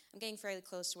point, I'm getting fairly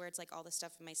close to where it's all the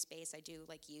stuff in my space I do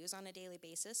use on a daily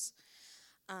basis.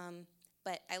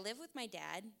 But I live with my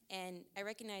dad, and I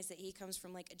recognize that he comes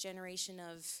from a generation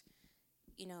of,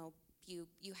 you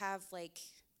have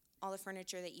all the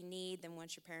furniture that you need, then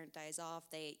once your parent dies off,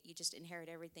 you just inherit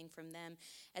everything from them,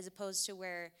 as opposed to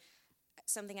where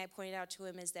something I pointed out to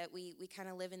him is that we kind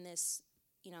of live in this,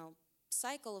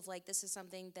 cycle of this is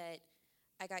something that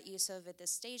I got use of at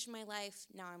this stage in my life.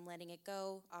 Now I'm letting it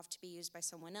go off to be used by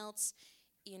someone else.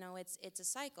 It's a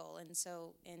cycle, and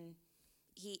so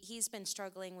he's been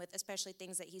struggling with, especially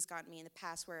things that he's gotten me in the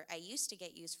past where I used to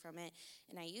get use from it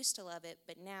and I used to love it,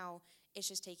 but now it's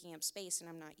just taking up space and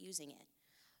I'm not using it.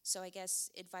 So I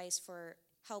guess advice for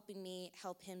helping me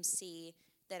help him see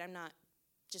that I'm not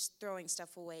just throwing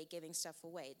stuff away, giving stuff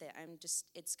away, that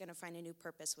it's going to find a new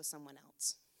purpose with someone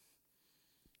else.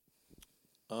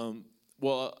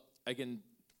 Well, I can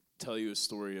tell you a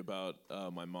story about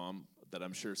my mom that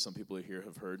I'm sure some people here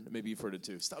have heard. Maybe you've heard it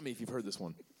too. Stop me if you've heard this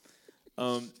one.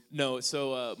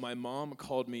 So my mom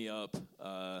called me up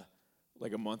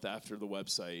like a month after the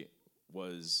website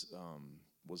was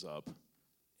up,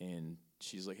 and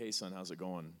she's like, "Hey, son, how's it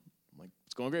going?" I'm like,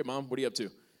 "It's going great, Mom. What are you up to?"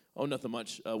 "Oh, nothing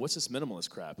much. What's this minimalist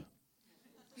crap?"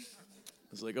 I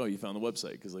was like, "Oh, you found the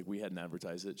website," because like we hadn't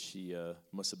advertised it. She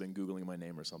must have been Googling my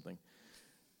name or something.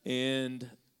 And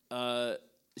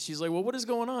she's like, "Well, what is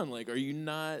going on? Like, are you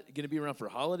not going to be around for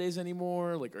holidays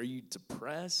anymore? Like, are you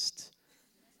depressed?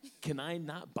 Can I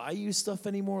not buy you stuff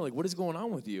anymore? Like, what is going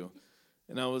on with you?"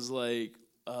 And I was like,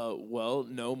 well,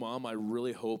 no, Mom, I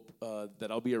really hope that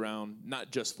I'll be around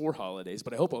not just for holidays,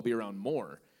 but I hope I'll be around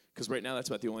more. Because right now that's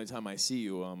about the only time I see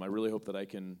you. I really hope that I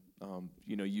can,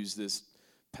 use this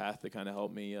path to kind of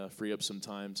help me free up some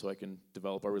time so I can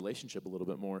develop our relationship a little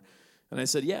bit more. And I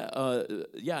said, yeah,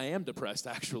 I am depressed,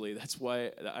 actually. That's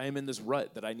why I am in this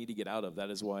rut that I need to get out of. That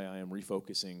is why I am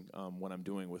refocusing what I'm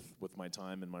doing with my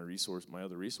time and my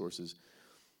other resources.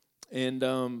 And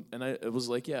I was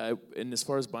like, yeah, and as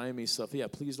far as buying me stuff, yeah,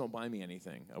 please don't buy me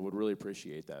anything. I would really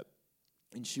appreciate that.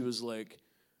 And she was like,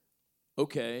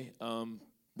 okay,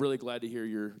 really glad to hear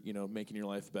you're, making your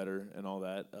life better and all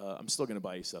that. I'm still going to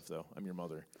buy you stuff, though. I'm your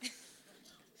mother.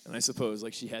 And I suppose,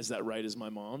 like, she has that right as my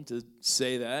mom to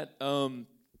say that.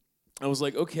 I was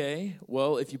like, okay,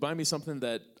 well, if you buy me something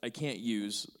that I can't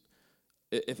use,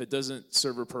 if it doesn't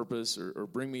serve a purpose or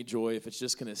bring me joy, if it's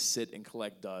just going to sit and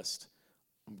collect dust,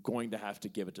 I'm going to have to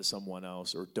give it to someone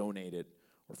else or donate it,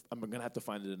 or I'm going to have to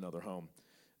find it another home.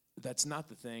 That's not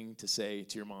the thing to say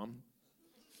to your mom.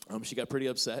 She got pretty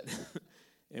upset,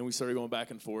 and we started going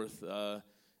back and forth. And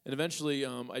eventually,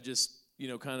 I just,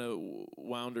 kind of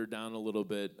wound her down a little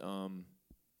bit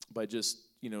by just,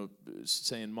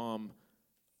 saying, "Mom,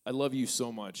 I love you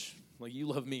so much. Like, you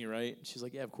love me, right?" And she's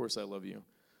like, "Yeah, of course I love you."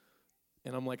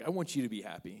 And I'm like, "I want you to be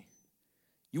happy.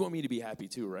 You want me to be happy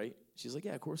too, right?" She's like,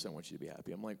 "Yeah, of course I want you to be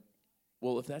happy." I'm like,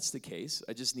 "Well, if that's the case,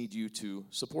 I just need you to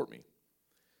support me."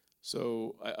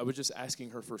 So I was just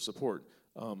asking her for support.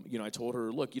 I told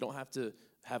her, "Look, you don't have to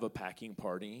have a packing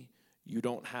party. You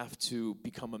don't have to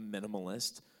become a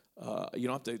minimalist. You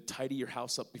don't have to tidy your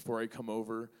house up before I come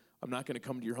over. I'm not going to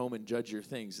come to your home and judge your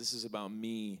things. This is about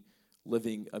me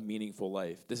living a meaningful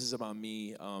life. This is about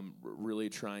me really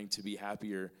trying to be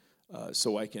happier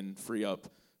so I can free up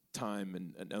time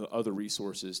and other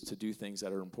resources to do things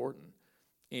that are important.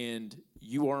 And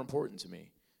you are important to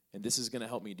me, and this is going to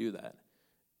help me do that."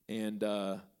 And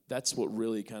that's what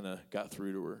really kind of got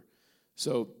through to her.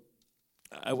 So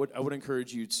I would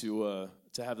encourage you to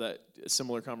have that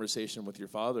similar conversation with your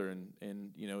father,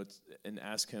 and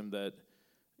ask him that,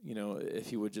 if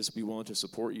he would just be willing to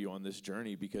support you on this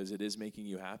journey, because it is making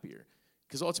you happier.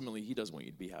 Because ultimately, he does want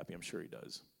you to be happy. I'm sure he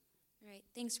does. All right.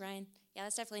 Thanks, Ryan. Yeah,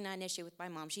 that's definitely not an issue with my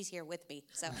mom. She's here with me,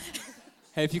 so.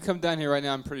 Hey, if you come down here right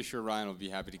now, I'm pretty sure Ryan will be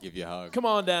happy to give you a hug. Come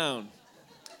on down.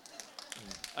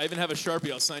 I even have a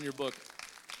Sharpie. I'll sign your book.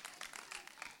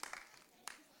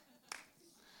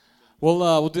 Well,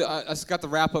 we'll do. I just got the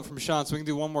wrap up from Sean, so we can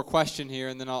do one more question here,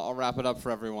 and then I'll wrap it up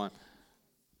for everyone.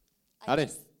 Howdy.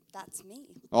 That's me.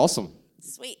 Awesome.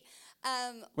 Sweet.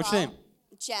 What's your name?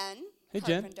 Jen. Hey,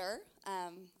 Jen. Carpenter.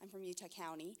 I'm from Utah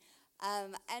County.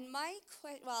 And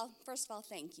first of all,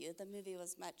 thank you. The movie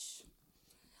was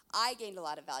I gained a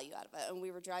lot of value out of it. And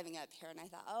we were driving up here, and I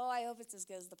thought, I hope it's as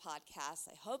good as the podcast.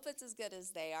 I hope it's as good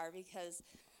as they are, because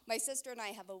my sister and I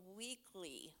have a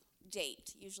weekly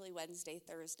date, usually Wednesday,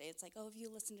 Thursday. It's like, have you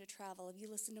listened to Travel? Have you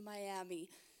listened to Miami?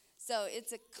 So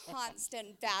it's a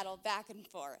constant battle back and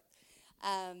forth.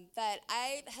 But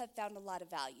I have found a lot of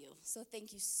value. So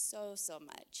thank you so, so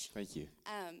much. Thank you.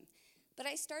 But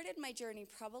I started my journey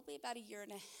probably about a year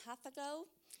and a half ago.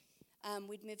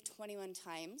 We'd moved 21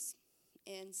 times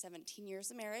in 17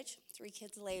 years of marriage, 3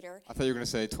 kids later. I thought you were going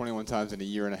to say 21 times in a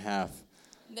year and a half.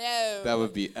 No. That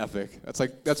would be epic.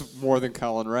 That's more than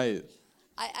Colin Wright.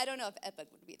 I don't know if epic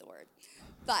would be the word.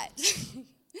 But,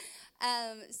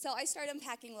 so I started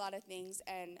unpacking a lot of things,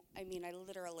 and I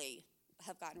literally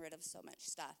have gotten rid of so much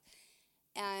stuff.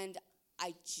 And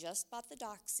I just bought the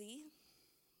Doxy,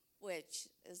 which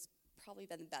has probably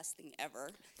been the best thing ever.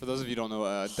 For those of you who don't know,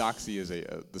 Doxy is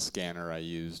the scanner I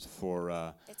used for.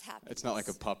 It's happiness. It's not like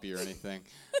a puppy or anything.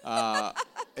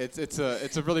 It's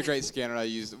a really great scanner I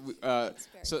use.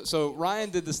 So Ryan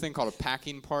did this thing called a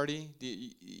packing party.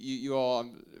 You all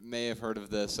may have heard of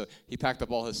this. So he packed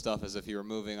up all his stuff as if he were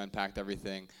moving, unpacked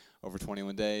everything over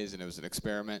 21 days, and it was an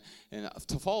experiment. And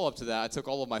to follow up to that, I took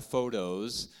all of my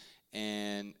photos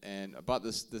and I bought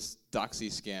this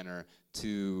Doxy scanner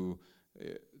to,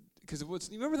 because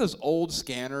you remember those old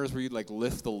scanners where you'd like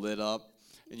lift the lid up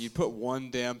and you put one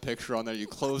damn picture on there, you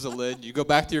close the lid, and you go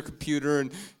back to your computer,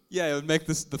 and yeah, it would make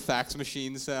the fax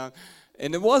machine sound.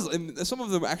 And some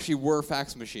of them actually were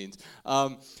fax machines.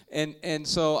 And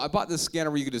so I bought this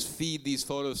scanner where you could just feed these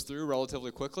photos through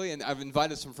relatively quickly. And I've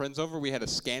invited some friends over. We had a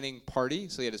scanning party.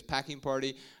 So he had his packing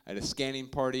party. I had a scanning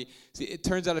party. See, it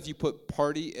turns out if you put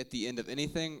party at the end of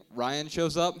anything, Ryan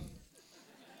shows up.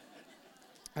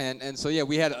 And so, yeah,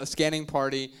 we had a scanning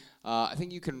party. I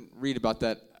think you can read about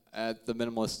that at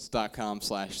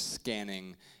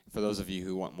theminimalists.com/scanning. For those of you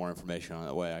who want more information on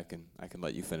that way, I can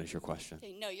let you finish your question.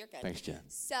 Okay, no, you're good. Thanks, Jen.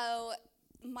 So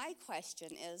my question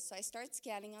is, so I started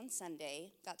scanning on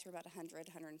Sunday, got through about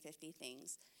 150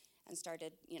 things, and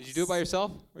started, Did you do it by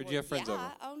yourself, or did you have friends over?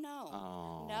 Yeah, oh no.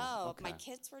 Oh, no, okay. my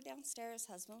kids were downstairs,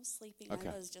 husband was sleeping, Okay.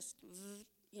 I was just,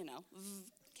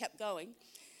 kept going,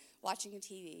 watching the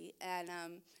TV. And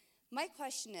my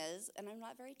question is, and I'm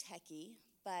not very techie,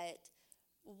 but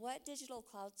what digital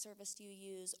cloud service do you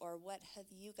use, or what have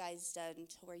you guys done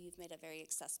to where you've made it very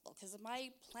accessible? Because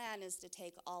my plan is to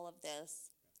take all of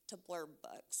this to Blurb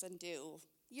Books and do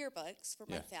yearbooks for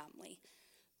my family.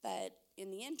 But in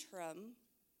the interim,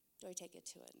 do I take it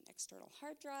to an external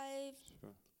hard drive?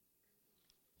 Sure.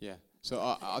 Yeah. So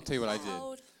I'll tell you what I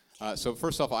did. Okay. So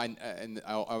first off, I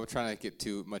will try not to get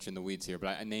too much in the weeds here,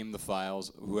 but I named the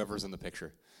files, whoever's in the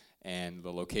picture, and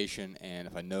the location, and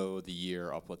if I know the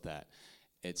year, I'll put that.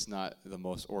 It's not the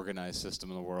most organized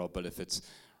system in the world, but if it's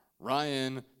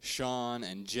Ryan, Sean,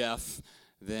 and Jeff,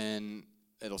 then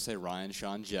it'll say Ryan,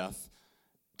 Sean, Jeff,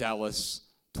 Dallas,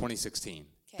 2016.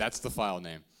 Okay. That's the file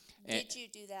name. Did you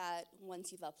do that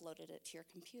once you've uploaded it to your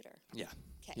computer? Yeah.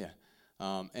 Okay. Yeah.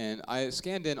 And I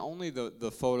scanned in only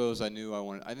the photos I knew I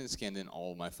wanted. I didn't scan in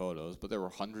all my photos, but there were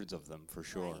hundreds of them for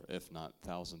sure, Right. if not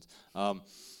thousands.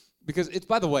 Because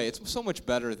by the way, it's so much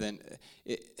better than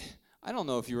I don't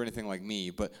know if you were anything like me,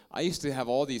 but I used to have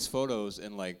all these photos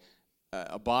in like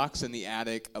a box in the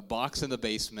attic, a box in the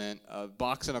basement, a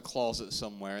box in a closet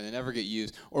somewhere, and they never get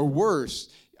used. Or worse,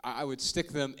 I would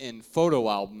stick them in photo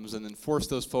albums and then force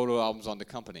those photo albums onto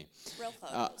company. Real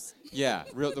photos. Yeah,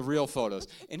 the real photos.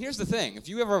 And here's the thing. If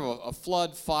you ever have a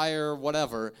flood, fire,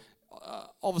 whatever,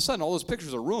 all of a sudden all those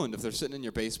pictures are ruined if they're sitting in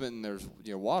your basement and there's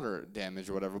water damage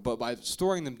or whatever. But by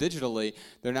storing them digitally,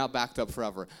 they're now backed up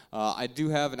forever. I do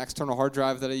have an external hard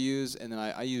drive that I use, and then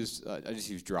I just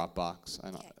use Dropbox.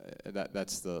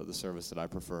 That's the service that I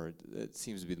prefer. It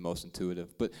seems to be the most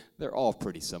intuitive. But they're all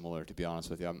pretty similar, to be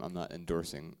honest with you. I'm not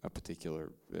endorsing a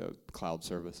particular cloud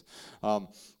service.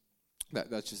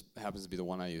 That just happens to be the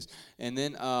one I use. And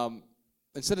then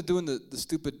instead of doing the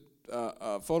stupid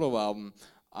photo album,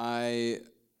 I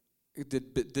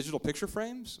did digital picture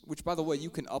frames, which, by the way, you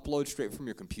can upload straight from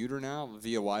your computer now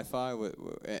via Wi-Fi.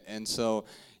 And so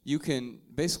you can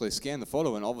basically scan the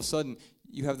photo, and all of a sudden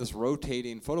you have this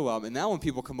rotating photo album. And now when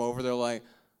people come over, they're like,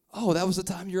 oh, that was the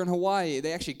time you're in Hawaii.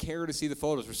 They actually care to see the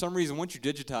photos. For some reason, once you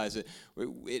digitize it,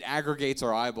 it aggregates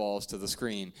our eyeballs to the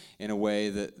screen in a way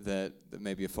that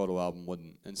maybe a photo album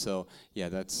wouldn't. And so, yeah,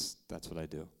 that's what I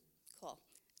do. Cool.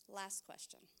 Last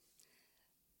question.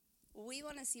 We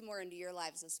want to see more into your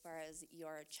lives as far as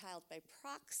your child by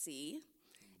proxy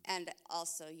and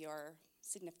also your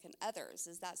significant others.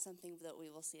 Is that something that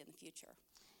we will see in the future?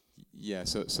 Yeah,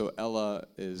 so Ella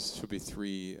she'll be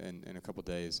 3 in a couple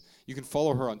days. You can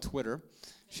follow her on Twitter.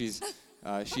 She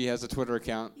has a Twitter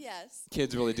account. Yes.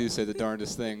 Kids really do say the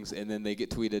darndest things, and then they get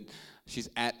tweeted. She's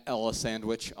at Ella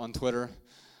Sandwich on Twitter.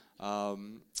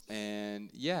 And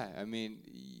yeah, I mean,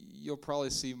 you'll probably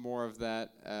see more of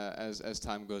that as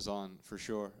time goes on, for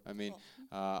sure. I mean,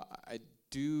 cool. I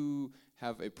do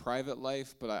have a private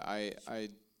life, but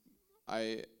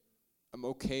I'm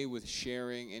okay with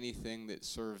sharing anything that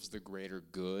serves the greater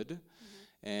good,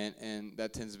 and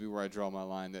that tends to be where I draw my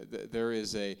line. There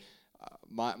is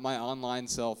my online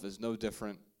self is no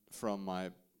different from my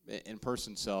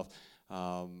in-person self.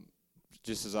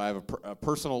 Just as I have a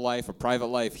personal life, a private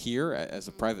life here as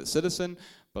a private citizen,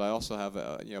 but I also have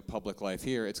a public life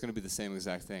here. It's going to be the same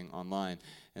exact thing online,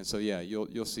 and so yeah,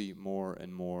 you'll see more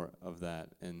and more of that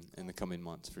in the coming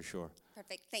months for sure.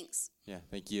 Perfect. Thanks. Yeah,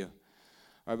 thank you.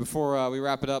 All right, before we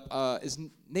wrap it up, is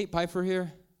Nate Piper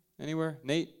here anywhere?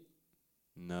 Nate?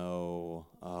 No.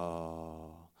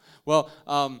 Oh. Well,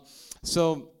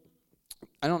 so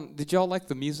Did y'all like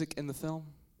the music in the film?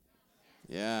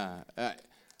 Yeah.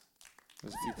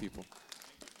 There's a few people.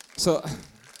 So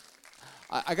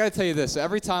I got to tell you this.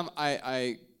 Every time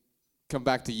I come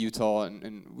back to Utah,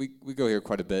 and we go here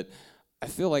quite a bit, I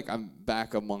feel like I'm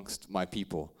back amongst my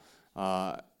people.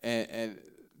 And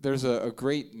there's a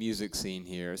great music scene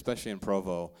here, especially in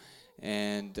Provo.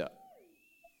 And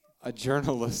a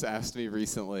journalist asked me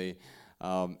recently,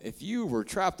 if you were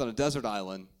trapped on a desert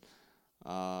island,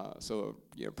 so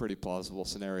pretty plausible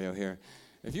scenario here.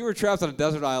 If you were trapped on a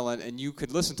desert island and you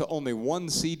could listen to only one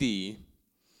CD,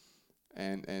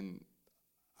 and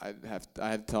I had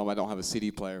to tell him I don't have a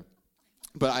CD player,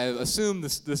 but I assume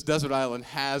this desert island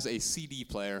has a CD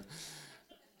player.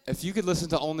 If you could listen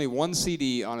to only one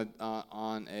CD on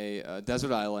a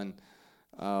desert island,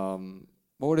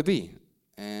 what would it be?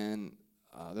 And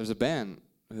there's a band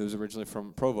who's originally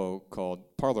from Provo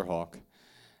called Parlor Hawk,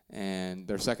 and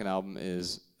their second album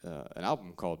is an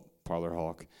album called Parlor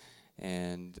Hawk.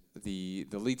 And the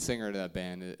lead singer of that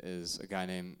band is a guy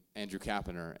named Andrew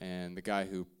Kapaner, and the guy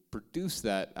who produced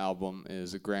that album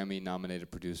is a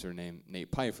Grammy-nominated producer named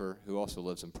Nate Pfeiffer, who also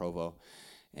lives in Provo.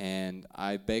 And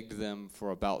I begged them for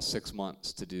about 6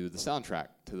 months to do the soundtrack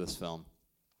to this film.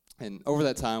 And over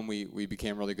that time, we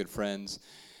became really good friends,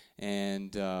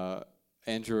 and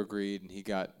Andrew agreed, and he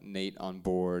got Nate on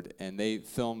board, and they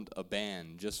filmed a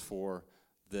band just for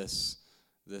this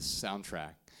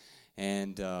soundtrack.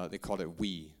 And they called it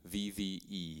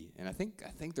VVE, and I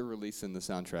think they're releasing the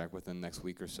soundtrack within the next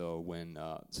week or so.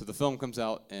 So the film comes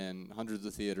out in hundreds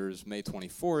of theaters May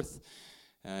 24th,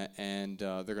 and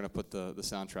they're going to put the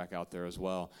soundtrack out there as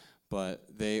well. But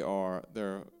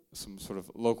they're some sort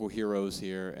of local heroes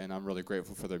here, and I'm really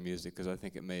grateful for their music because I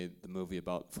think it made the movie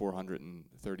about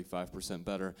 435%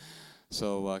 better.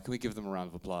 So can we give them a round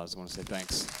of applause? I want to say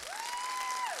thanks.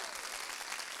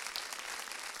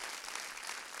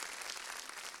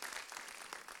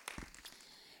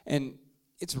 And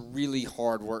it's really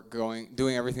hard work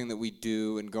doing everything that we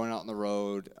do and going out on the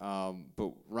road,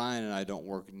 but Ryan and I don't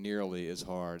work nearly as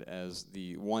hard as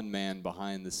the one man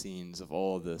behind the scenes of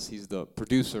all of this. He's the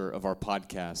producer of our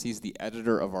podcast. He's the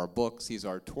editor of our books. He's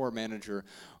our tour manager,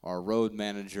 our road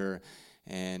manager,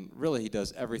 and really he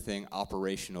does everything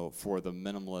operational for the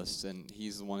Minimalists, and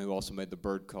he's the one who also made the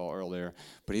bird call earlier.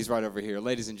 But he's right over here.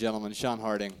 Ladies and gentlemen, Sean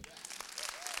Harding.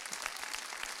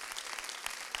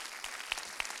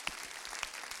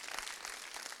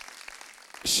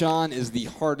 Sean is the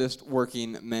hardest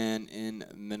working man in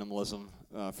minimalism,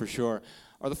 for sure.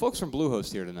 Are the folks from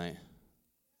Bluehost here tonight?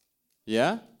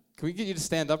 Yeah? Can we get you to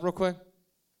stand up real quick?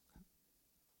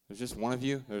 There's just one of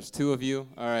you? There's two of you?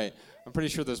 All right. I'm pretty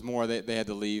sure there's more. They had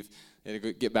to leave. They had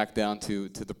to get back down to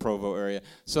the Provo area.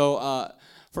 So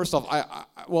first off,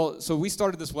 so we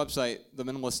started this website,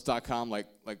 theminimalists.com, like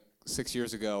 6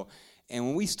 years ago. And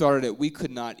when we started it, we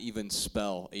could not even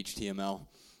spell HTML.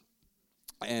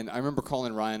 And I remember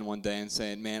calling Ryan one day and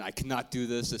saying, man, I cannot do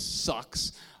this. This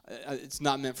sucks. It's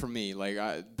not meant for me,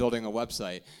 building a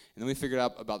website. And then we figured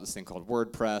out about this thing called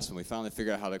WordPress, and we finally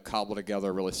figured out how to cobble together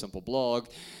a really simple blog.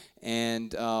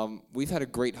 And we've had a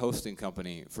great hosting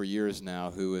company for years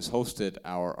now who has hosted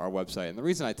our website. And the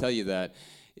reason I tell you that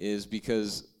is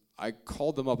because I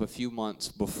called them up a few months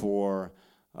before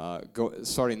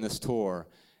starting this tour,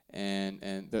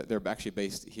 and they're actually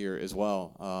based here as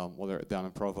well. They're down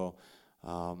in Provo.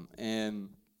 And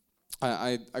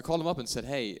I called them up and said,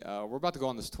 hey, we're about to go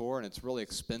on this tour, and it's really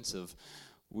expensive.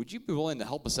 Would you be willing to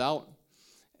help us out?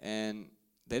 And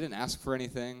they didn't ask for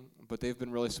anything, but they've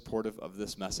been really supportive of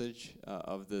this message,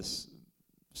 of this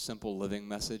simple living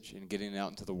message and getting it out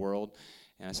into the world.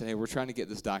 And I said, hey, we're trying to get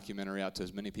this documentary out to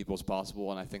as many people as possible,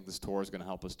 and I think this tour is going to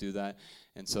help us do that.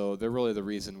 And so they're really the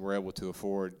reason we're able to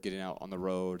afford getting out on the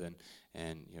road.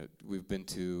 And we've been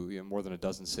to more than a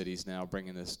dozen cities now,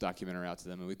 bringing this documentary out to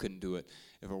them, and we couldn't do it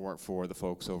if it weren't for the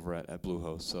folks over at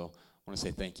Bluehost. So I want to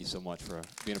say thank you so much for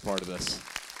being a part of this.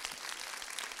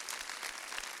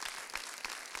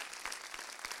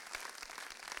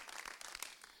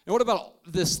 And what about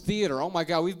this theater? Oh my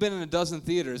God, we've been in a dozen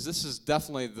theaters. This is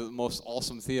definitely the most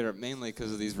awesome theater, mainly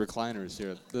because of these recliners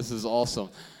here. This is awesome.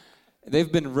 They've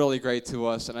been really great to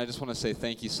us, and I just want to say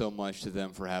thank you so much to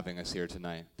them for having us here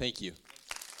tonight. Thank you.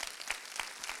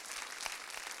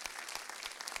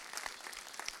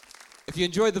 If you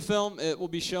enjoyed the film, it will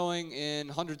be showing in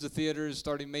hundreds of theaters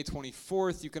starting May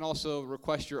 24th. You can also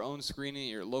request your own screening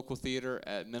at your local theater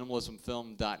at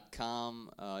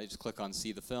minimalismfilm.com. You just click on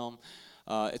See the Film.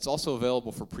 It's also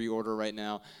available for pre-order right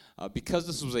now. Because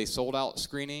this was a sold-out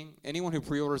screening, anyone who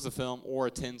pre-orders the film or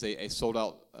attends a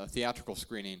sold-out theatrical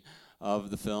screening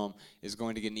of the film is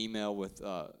going to get an email with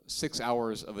 6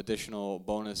 hours of additional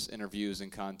bonus interviews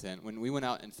and content. When we went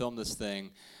out and filmed this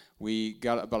thing, we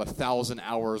got about 1,000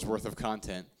 hours worth of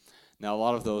content. Now, a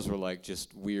lot of those were like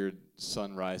just weird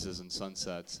sunrises and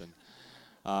sunsets. And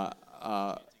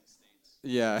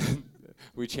yeah,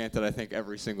 we chanted, I think,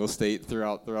 every single state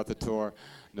throughout the tour.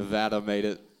 Nevada made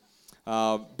it.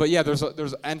 But yeah, there's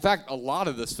in fact, a lot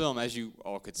of this film, as you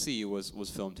all could see, was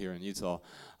filmed here in Utah.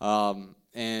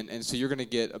 And so you're going to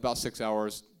get about 6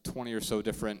 hours, 20 or so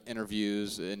different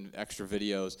interviews and extra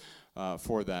videos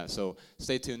for that. So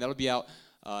stay tuned. That'll be out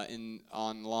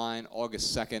online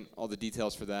August 2nd. All the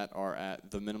details for that are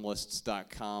at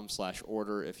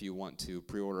theminimalists.com/order if you want to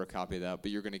pre-order a copy of that.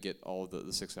 But you're going to get all of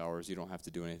the 6 hours. You don't have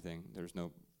to do anything. There's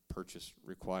no purchase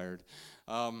required.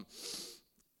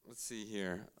 Let's see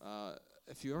here.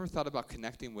 If you ever thought about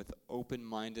connecting with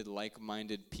open-minded,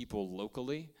 like-minded people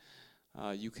locally,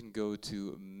 you can go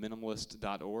to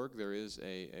minimalist.org. There is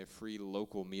a free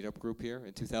local meetup group here.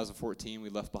 In 2014, we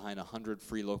left behind 100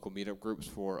 free local meetup groups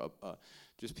for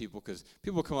just people, because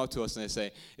people come up to us and they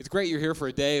say, it's great you're here for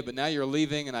a day, but now you're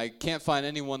leaving and I can't find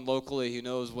anyone locally who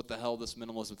knows what the hell this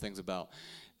minimalism thing's about.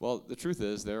 Well, the truth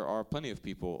is there are plenty of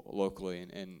people locally,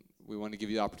 and we want to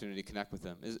give you the opportunity to connect with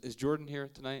them. Is Jordan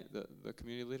here tonight, the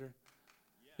community leader?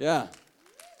 Yeah.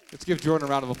 Let's give Jordan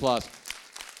a round of applause.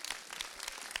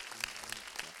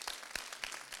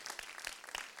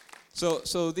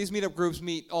 So these meetup groups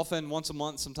meet often once a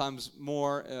month, sometimes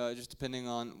more, just depending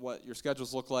on what your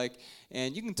schedules look like.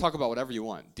 And you can talk about whatever you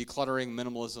want: decluttering,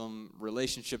 minimalism,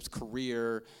 relationships,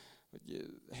 career,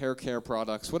 hair care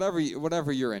products, whatever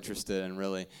you're interested in,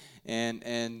 really. And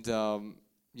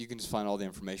you can just find all the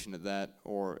information at that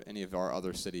or any of our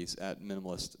other cities at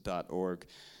minimalist.org.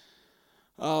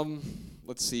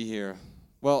 Let's see here.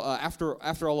 Well,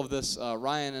 after all of this,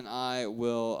 Ryan and I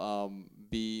will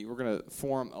we're going to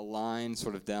form a line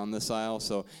sort of down this aisle.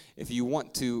 So if you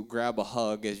want to grab a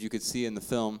hug, as you could see in the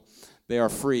film, they are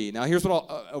free. Now, here's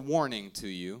a warning to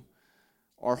you.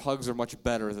 Our hugs are much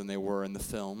better than they were in the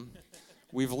film.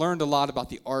 We've learned a lot about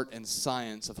the art and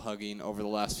science of hugging over the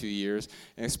last few years,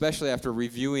 and especially after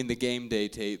reviewing the game day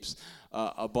tapes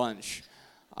a bunch.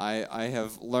 I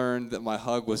have learned that my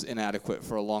hug was inadequate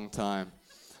for a long time.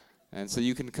 And so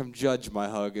you can come judge my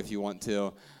hug if you want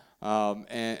to,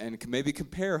 and maybe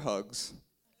compare hugs.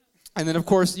 And then, of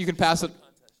course, you can pass it.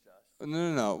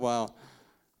 No. Well,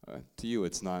 to you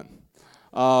it's not.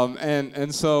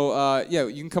 So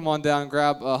you can come on down and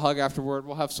grab a hug afterward.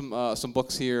 We'll have some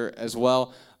books here as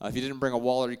well. If you didn't bring a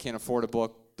wallet or you can't afford a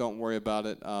book, don't worry about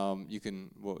it.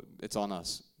 It's on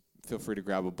us. Feel free to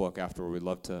grab a book afterward. We'd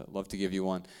love to give you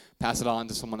one. Pass it on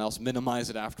to someone else. Minimize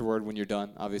it afterward when you're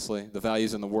done, obviously. The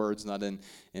value's in the words, not in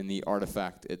the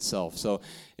artifact itself. So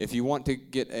if you want to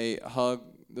get a hug,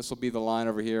 this will be the line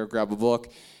over here. Grab a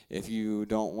book. If you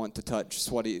don't want to touch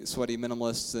sweaty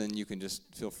minimalists, then you can just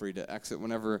feel free to exit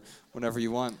whenever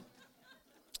you want.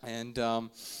 And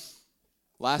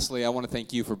lastly, I want to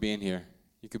thank you for being here.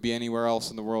 You could be anywhere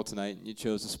else in the world tonight, and you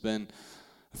chose to spend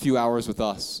a few hours with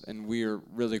us, and we are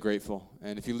really grateful.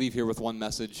 And if you leave here with one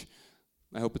message,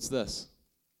 I hope it's this: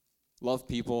 love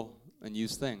people and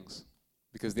use things,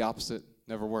 because the opposite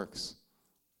never works.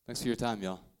 Thanks for your time,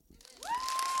 y'all.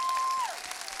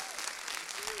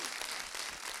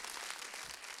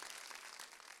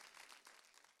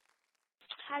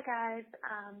 Hi guys,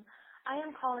 I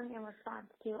am calling in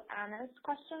response to Anna's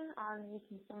question on the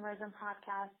Consumerism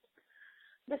podcast.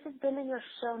 This has been in your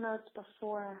show notes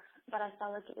before, but I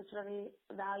felt like it was really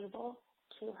valuable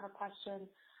to her question.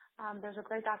 There's a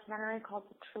great documentary called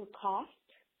The True Cost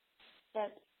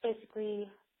that basically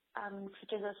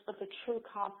teaches us what the true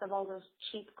cost of all those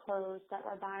cheap clothes that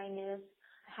we're buying is,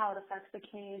 how it affects the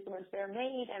communities in which they're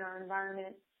made and our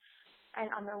environment.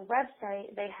 And on their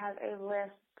website, they have a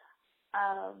list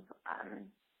of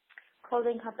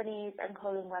clothing companies and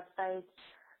clothing websites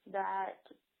that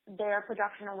their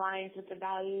production aligns with the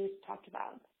values talked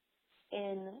about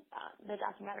in the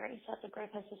documentary. So that's a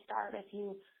great place to start if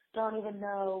you don't even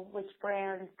know which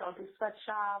brands don't do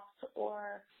sweatshops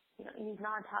or use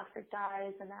non-toxic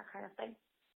dyes and that kind of thing.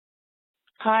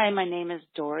 Hi, my name is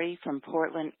Dory from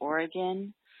Portland,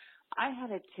 Oregon. I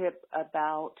had a tip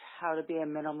about how to be a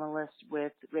minimalist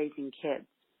with raising kids.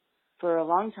 For a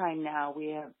long time now, we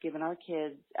have given our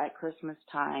kids at Christmas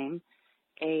time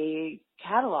a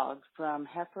catalog from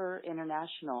Heifer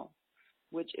International,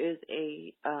 which is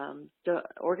the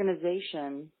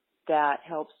organization that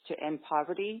helps to end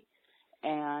poverty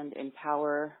and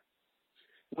empower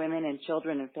women and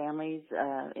children and families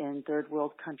in third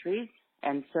world countries.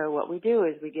 And so what we do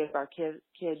is we give our kids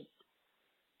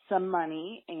some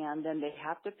money, and then they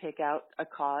have to pick out a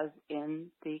cause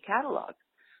in the catalog.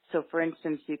 So, for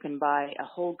instance, you can buy a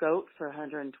whole goat for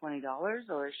 $120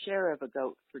 or a share of a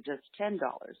goat for just $10.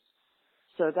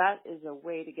 So that is a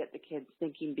way to get the kids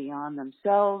thinking beyond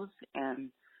themselves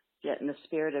and get in the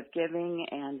spirit of giving,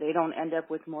 and they don't end up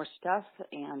with more stuff,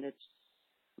 and it's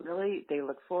really, they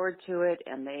look forward to it,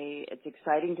 and it's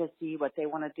exciting to see what they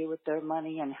want to do with their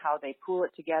money and how they pool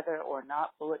it together or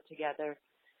not pool it together.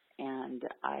 And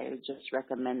I just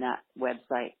recommend that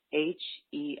website,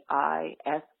 HEISER.org.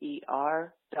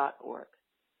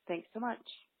 Thanks so much.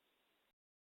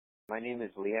 My name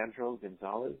is Leandro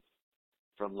Gonzalez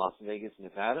from Las Vegas,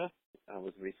 Nevada. I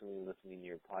was recently listening to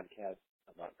your podcast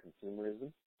about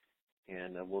consumerism,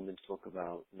 and a woman spoke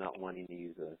about not wanting to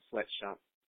use a sweatshop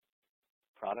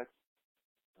product.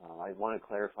 I want to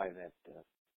clarify that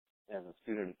as a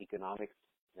student of economics,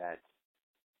 that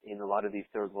in a lot of these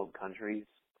third world countries,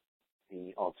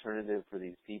 the alternative for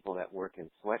these people that work in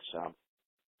sweatshops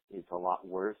is a lot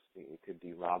worse. It could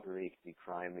be robbery, it could be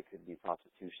crime, it could be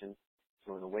prostitution.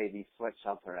 So in a way, these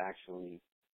sweatshops are actually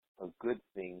a good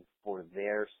thing for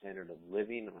their standard of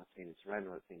living. I'm not saying it's right, I'm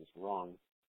not saying it's wrong.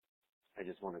 I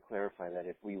just want to clarify that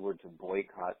if we were to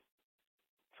boycott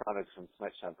products from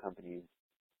sweatshop companies,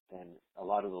 then a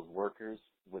lot of those workers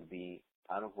would be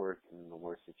out of work and in a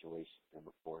worse situation than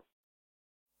before.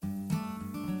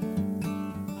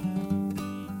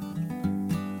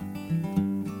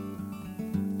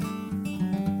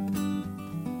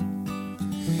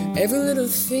 Every little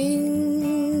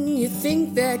thing you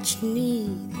think that you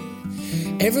need,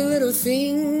 every little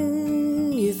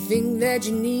thing you think that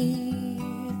you need,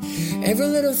 every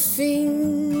little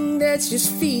thing that's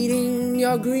just feeding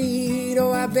your greed.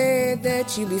 Oh, I bet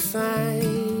that you'd be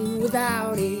fine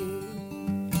without it.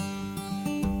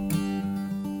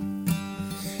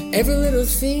 Every little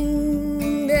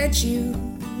thing that you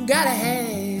gotta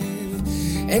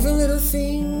have, every little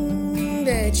thing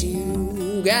that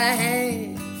you gotta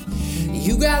have,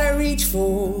 you gotta reach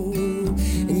for,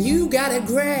 and you gotta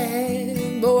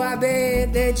grab. Oh, I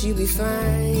bet that you'd be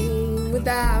fine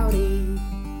without it.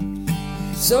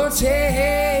 So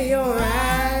tear your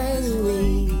eyes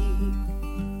away,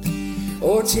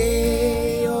 or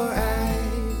tear your eyes.